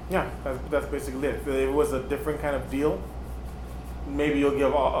 Yeah, that's basically it. If it was a different kind of deal, maybe you'll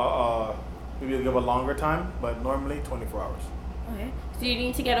give a longer time, but normally 24 hours. Okay. Do you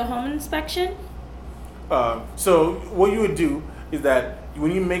need to get a home inspection? So what you would do is that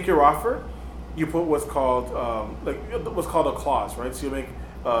when you make your offer, you put what's called a clause, right? So you make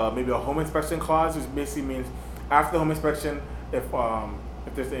maybe a home inspection clause, which basically means after the home inspection, if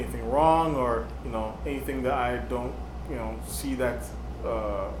there's anything wrong, or anything that I don't see that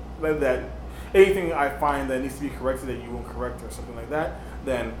anything I find that needs to be corrected that you won't correct or something like that,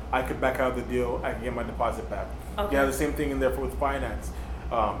 then I could back out the deal. I can get my deposit back. Okay. You have the same thing in there with finance.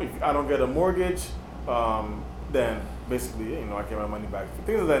 If I don't get a mortgage, then basically I get my money back.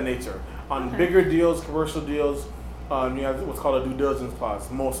 Things of that nature. On bigger deals, commercial deals, you have what's called a due diligence clause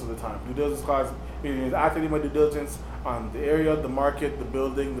most of the time. Due diligence clause means after I do my due diligence on the area, the market, the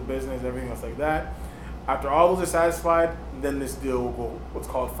building, the business, everything else like that. After all those are satisfied, then this deal will go what's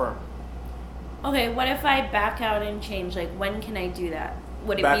called firm. Okay, what if I back out and change? Like, when can I do that?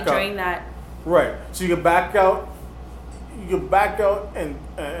 Would it Back be out. during that? Right. So you can back out. You can back out and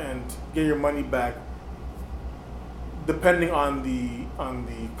get your money back, depending on the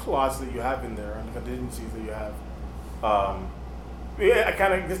clause that you have in there, on the contingencies that you have. Yeah, it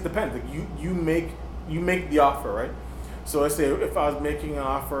kind of just depends. Like you make the offer, right? So let's say if I was making an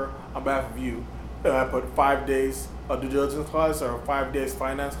offer on behalf of you, I put 5 days of due diligence clause, or 5 days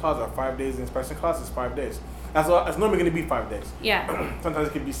finance clause, or 5 days inspection clause. It's 5 days. That's normally going to be 5 days. Yeah. Sometimes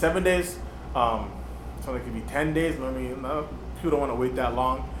it could be 7 days. Sometimes it could be 10 days. Normally, people don't want to wait that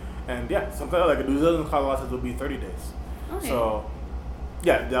long. And yeah, sometimes like a due diligence clause a lot of times will be 30 days. Okay. So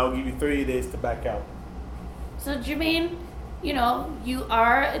yeah, that'll give you 30 days to back out. So Jermaine, you know, you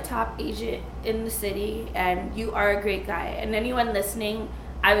are a top agent in the city and you are a great guy. And anyone listening,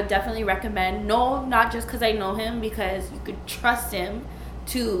 I would definitely recommend, no, not just because I know him, because you could trust him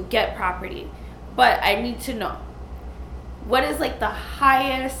to get property. But I need to know, what is like the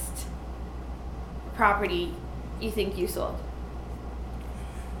highest property you think you sold?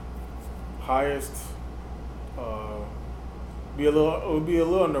 Highest, it would be a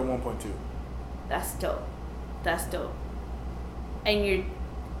little under 1.2. That's dope. That's dope. And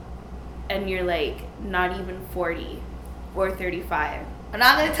you're like not even 40 or 35. I'm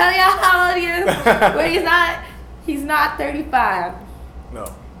not gonna tell y'all how old he is, but he's not 35.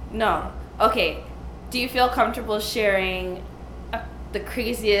 No. Okay. Do you feel comfortable sharing the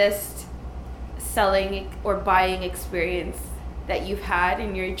craziest selling or buying experience that you've had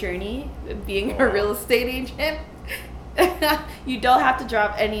in your journey being a real estate agent? You don't have to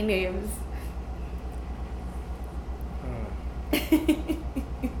drop any names.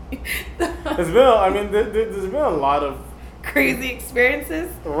 There's been a lot of crazy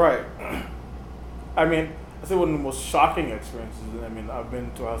experiences. Right. I mean, I say one of the most shocking experiences. I mean, I've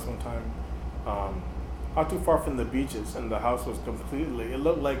been to a house one time, not too far from the beaches, and the house was completely. It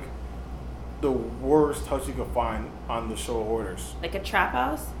looked like the worst house you could find on the show orders. Like a trap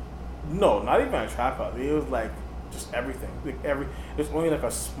house? No, not even a trap house. It was like just everything. Like there's only like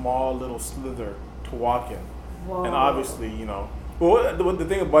a small little slither to walk in. Whoa. And obviously, you know, well, the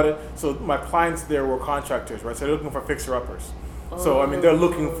thing about it, so my clients there were contractors, right? So they're looking for fixer-uppers. So, I mean, they're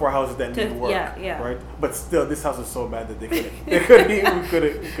looking for houses that need work, right? But still, this house is so bad that we couldn't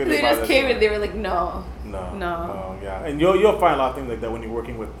They just came and they were like, no. Yeah. And you'll find a lot of things like that when you're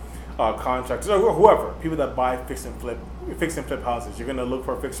working with contractors or whoever, people that buy fix and flip houses. You're going to look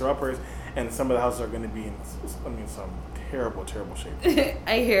for fixer-uppers, and some of the houses are going to be in, some terrible shape.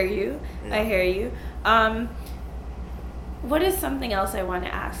 I hear you. Yeah. I hear you. What is something else I want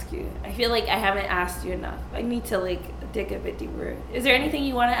to ask you? I feel like I haven't asked you enough. I need to dig a bit deeper. Is there anything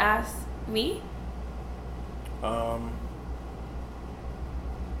you want to ask me? I'm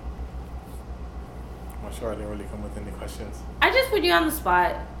not sure. I didn't really come with any questions. I just put you on the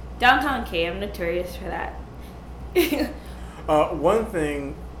spot. Downtown K, I'm notorious for that. One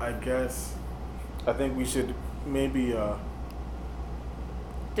thing, I guess, I think we should maybe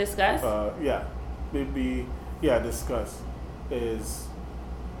discuss? Discuss is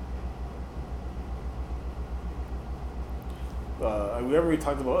we already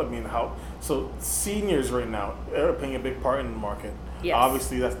talked about, how, so seniors right now are playing a big part in the market. Yes.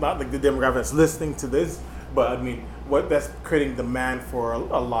 Obviously, that's not like the demographic that's listening to this, but what that's creating demand for a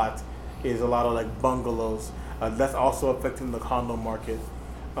lot is a lot of like bungalows. That's also affecting the condo market,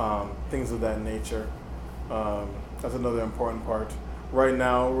 things of that nature. That's another important part. Right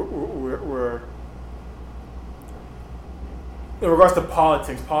now, we're in regards to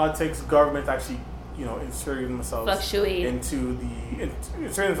politics, government actually, inserting themselves into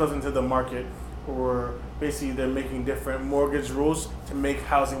the market, where basically they're making different mortgage rules to make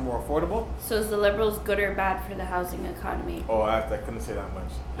housing more affordable. So is the Liberals good or bad for the housing economy? Oh, I couldn't say that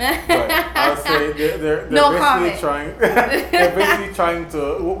much. But I would say they're no basically comment. they're basically trying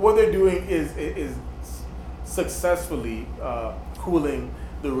to. What they're doing is successfully cooling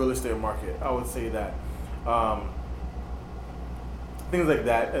the real estate market. I would say that. Things like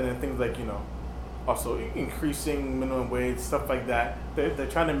that, and then things like, also increasing minimum wage, stuff like that. They're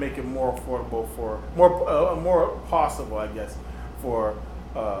trying to make it more affordable more possible, I guess, for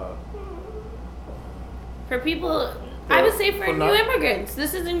people. I would say for new immigrants.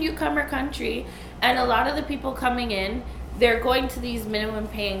 This is a newcomer country, and a lot of the people coming in, they're going to these minimum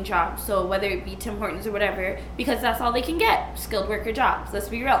paying jobs. So whether it be Tim Hortons or whatever, because that's all they can get, skilled worker jobs. Let's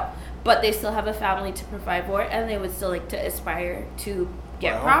be real. But they still have a family to provide for, and they would still like to aspire to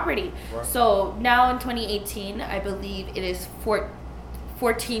get property. Right. So now in 2018, I believe it is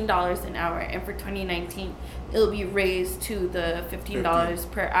 $14 an hour, and for 2019, it'll be raised to the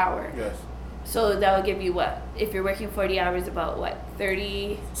 $15 per hour. Yes. So that will give you what? If you're working 40 hours, about what?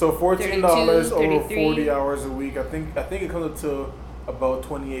 30? So $14 over 40 hours a week. I think it comes up to about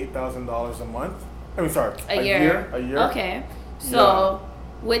 $28,000 a month. A year. Okay. So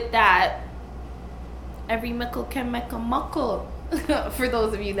with that, every mickle can make a muckle. For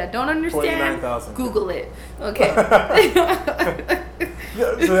those of you that don't understand, 29,000. Google it. Okay.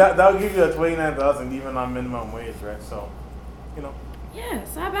 Yeah, so that'll give you a 29,000 even on minimum wage, right? So, you know, Yeah,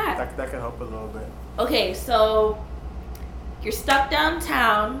 it's not bad. that can help a little bit. Okay, so you're stuck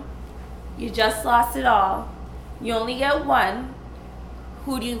downtown. You just lost it all. You only get one.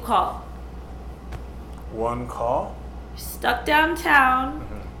 Who do you call? One call. You're stuck downtown.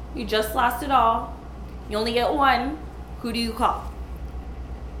 Mm-hmm. You just lost it all. You only get one. Who do you call?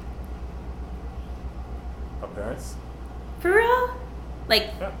 My parents. For real? Like,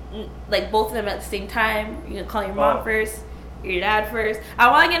 Yeah. like both of them at the same time? You're gonna call your mom Oh. first, your dad first? I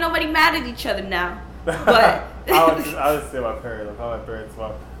don't want to get nobody mad at each other now. But I would say my parents. I call my parents.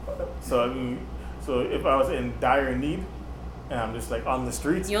 So I mean, so if I was in dire need and I'm just like on the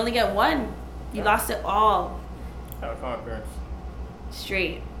streets, you only get one. You lost it all. I would call my parents.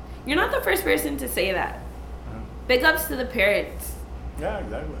 Straight. You're not the first person to say that. Mhm. Big ups to the parents. Yeah,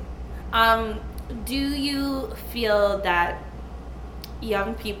 exactly. Do you feel that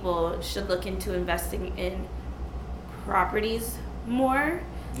young people should look into investing in properties more?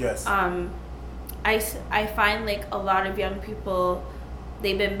 Yes. I find like a lot of young people,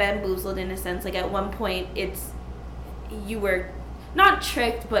 they've been bamboozled in a sense. Like at one point, you were not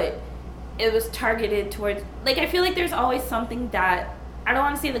tricked, but it was targeted towards, like, I feel like there's always something that, I don't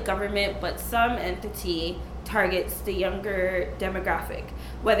want to say the government, but some entity targets the younger demographic,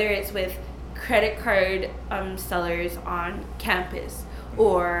 whether it's with credit card sellers on campus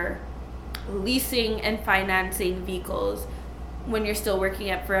or leasing and financing vehicles when you're still working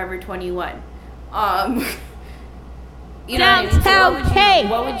at Forever 21. You know what I mean? So Downtown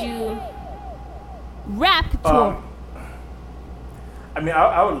what would you Rap Couture. I mean,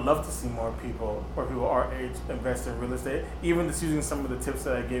 I would love to see more people or people our age invest in real estate. Even just using some of the tips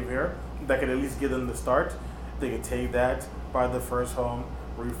that I gave here, that could at least get them to start. They could take that, buy the first home,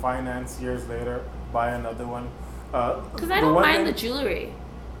 refinance years later, buy another one. Because I don't mind the jewelry.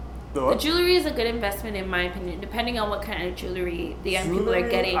 The The what? jewelry is a good investment in my opinion, depending on what kind of jewelry the young people are Jewelry,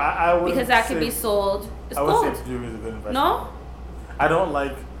 getting. I would Because that could say- be sold. It's I would gold. say jewelry is a good investment. No? I don't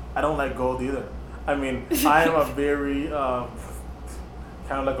like gold either. I mean, I am a very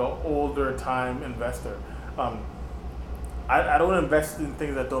kind of like an older time investor. I don't invest in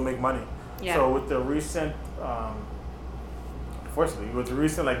things that don't make money. Yeah. So with the recent, unfortunately, with the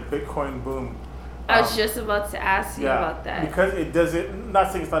recent like Bitcoin boom, I was just about to ask you about that. because it doesn't.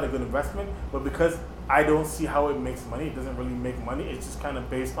 Not saying it's not a good investment, but because I don't see how it makes money. It doesn't really make money. It's just kind of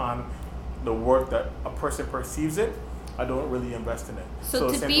based on the work that a person perceives it. I don't really invest in it. So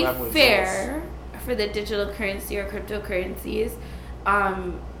to same be thing happened with fair, for the digital currency or cryptocurrencies,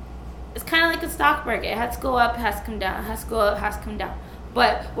 it's kind of like a stock market. It has to go up, has to come down, has to go up, has to come down.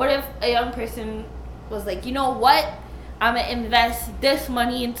 But what if a young person was like, you know what? I'm going to invest this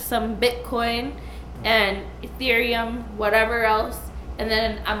money into some Bitcoin and Ethereum, whatever else, and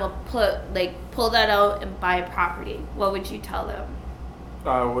then I'm going to pull that out and buy a property. What would you tell them?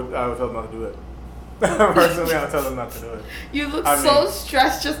 I would tell them not to do it. Personally, I would tell them not to do it. You look I so mean-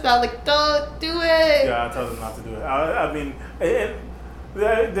 stressed just now, like, don't do it. Yeah, I tell them not to do it. I mean,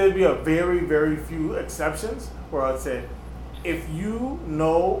 there'd be a very, very few exceptions where I'd say, if you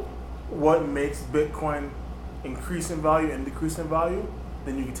know what makes Bitcoin increase in value and decrease in value,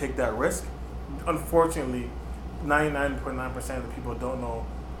 then you can take that risk. Unfortunately, 99.9% of the people don't know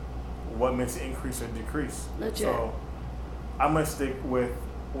what makes it increase or decrease. Legit. So I'm gonna stick with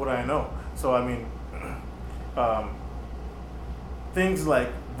what I know. So I mean, things like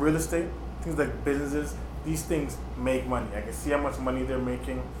real estate, things like businesses, these things make money. I can see how much money they're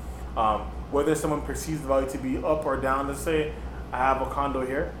making. Whether someone perceives the value to be up or down, let's say I have a condo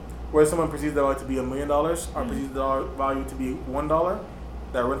here, whether someone perceives the value to be $1 million or perceives the value to be $1,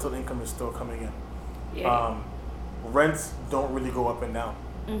 that rental income is still coming in. Yeah. Rents don't really go up and down.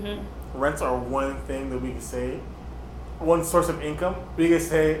 Rents are one thing that we can say, one source of income we can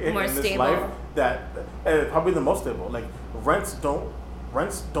say in More this stable. life that probably the most stable. Like rents don't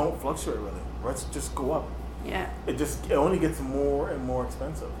fluctuate really. Rents just go up. Yeah. It only gets more and more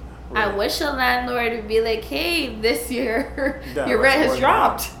expensive. I really. wish a landlord would be like, "Hey, this year Yeah, your rent has or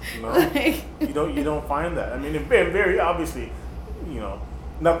dropped." not. No. Like, You don't find that. I mean, it very obviously,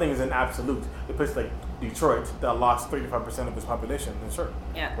 nothing is an absolute. A place like Detroit that lost 35% of its population, then sure,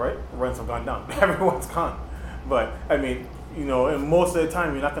 yeah. right? Rents have gone down. Everyone's gone. But I mean, and most of the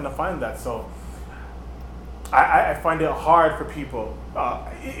time you're not going to find that. So I find it hard for people.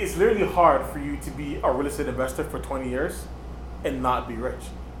 It's literally hard for you to be a real estate investor for 20 years and not be rich.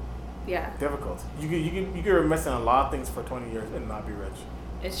 Yeah. Difficult. You can invest in a lot of things for 20 years and not be rich.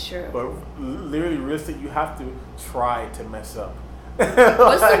 It's true. But literally, real estate, you have to try to mess up.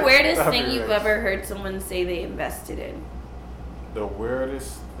 What's the weirdest that'd thing be you've rich. ever heard someone say they invested in? The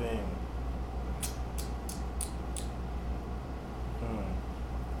weirdest thing.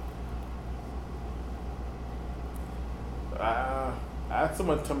 I had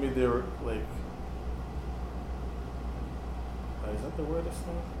someone tell me they were like, is that the weirdest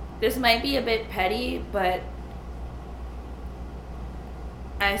thing? This might be a bit petty, but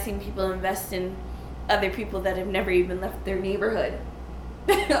I've seen people invest in other people that have never even left their neighborhood.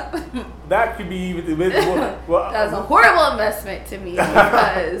 That could be even well, That was a horrible investment to me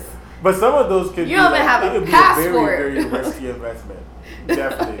because but some of those could You be don't even have it a would be passport. a very, very risky investment.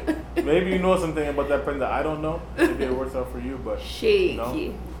 Definitely. Maybe you know something about that friend that I don't know. Maybe it works out for you, but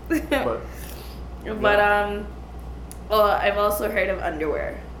shaky. but Well, I've also heard of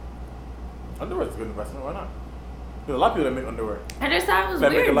underwear. underwear is a good investment. Why not? There's a lot of people that make underwear. I just thought it was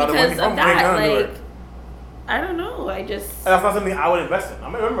That make a weird lot of because money of from making that. underwear. Like, I don't know. I just And that's not something I would invest in. I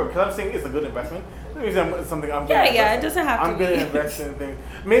mean, remember, because I'm saying it's a good investment. That means it's something I'm Yeah, going to yeah, invest it doesn't have I'm to going be. to invest in things.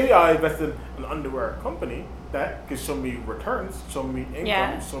 Maybe I'll invest in an underwear company that could show me returns, show me income,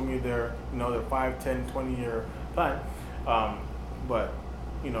 Yeah. show me their, their 5, 10, 20-year plan. But,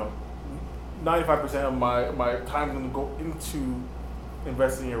 95% of my time is going to go into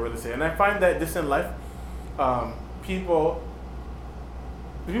investing in real estate. And I find that just in life, people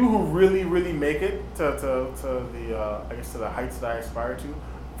who really, really make it to the I guess to the heights that I aspire to,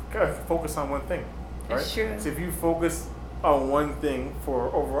 gotta focus on one thing, right? It's true. So if you focus on one thing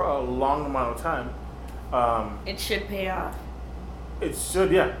for over a long amount of time, it should pay off. it should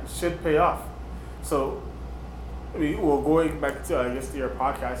pay off. So, going back to I guess to your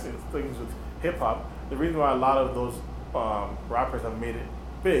podcast and things with hip hop, the reason why a lot of those rappers have made it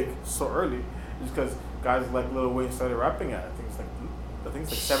big so early is because guys like Lil Wayne started rapping at I think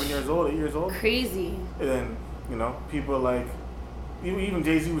it's like 7 years old, 8 years old. Crazy. And then, people like, even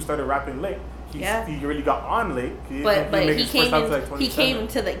Jay-Z who started rapping late, he really got on late. But made he his came first album to, in, like, he 27. came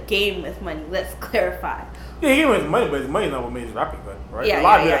into the game with money. Let's clarify. Yeah, he came with money, but his money's not what made his rapping good, right? Yeah, a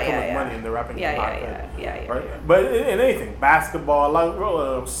lot of yeah, people yeah, come with yeah. money and their rapping Yeah, is not yeah, good. yeah, Right? yeah. But in anything, basketball, a lot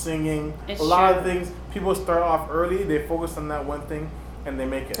of singing, It's a lot of true. things, people start off early, they focus on that one thing, and they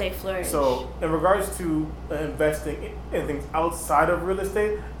make it. They flourish. So, in regards to investing in things outside of real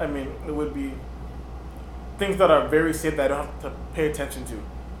estate, I mean, it would be things that are very safe that I don't have to pay attention to.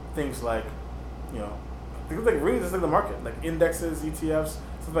 Things like, things like really just like the market, like indexes, ETFs,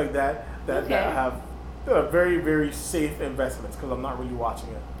 stuff like that Okay. that are very, very safe investments because I'm not really watching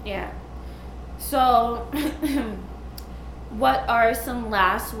it. Yeah. So, what are some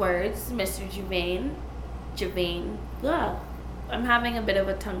last words, Mr. Javane? Ugh. I'm having a bit of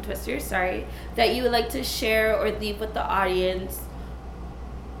a tongue twister, sorry, that you would like to share or leave with the audience?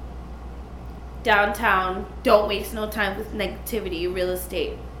 Downtown, don't waste no time with negativity, real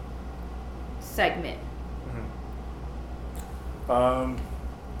estate segment.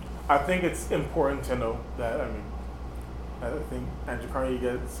 I think it's important to know that, I think Andrew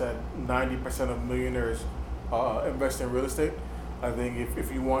Carnegie said 90% of millionaires invest in real estate. I think if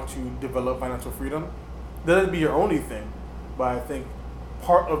you want to develop financial freedom, that doesn't be your only thing, but I think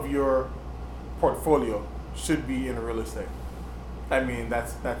part of your portfolio should be in real estate. I mean,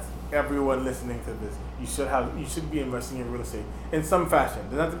 that's everyone listening to this. You should be investing in real estate in some fashion. It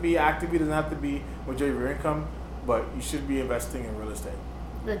doesn't have to be actively, doesn't have to be majority of your income, but you should be investing in real estate.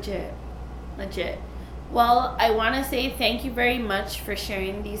 Legit. Well, I want to say thank you very much for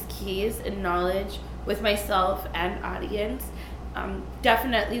sharing these keys and knowledge with myself and audience. I'm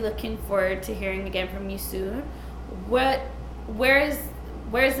definitely looking forward to hearing again from you soon. Where is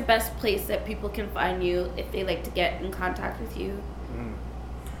the best place that people can find you if they like to get in contact with you?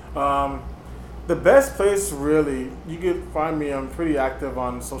 The best place, really, you could find me. I'm pretty active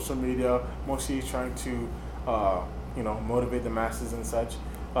on social media, mostly trying to, motivate the masses and such.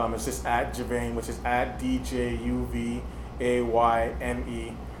 It's just at Javane, which is at DJUVAYNE,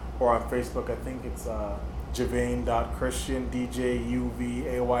 or on Facebook, I think it's Javane.Christian,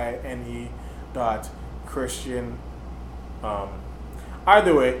 DJUVAYNE.Christian.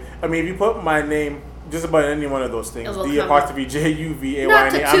 Either way, if you put my name, just about any one of those things, It will D come apostrophe JUVAYNE,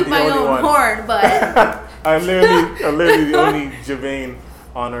 Not to I'm toot the my only own one. horn, but I'm literally the only Javane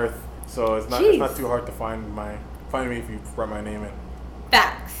on earth, so it's not Jeez. too hard to find me if you write my name in.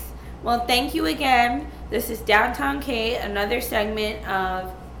 facts. Well, thank you again. This is Downtown K, another segment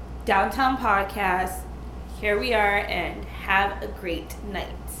of Downtown Podcast. Here we are, and have a great night.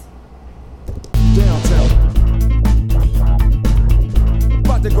 Downtown.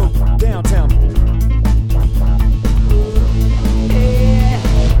 About to go downtown.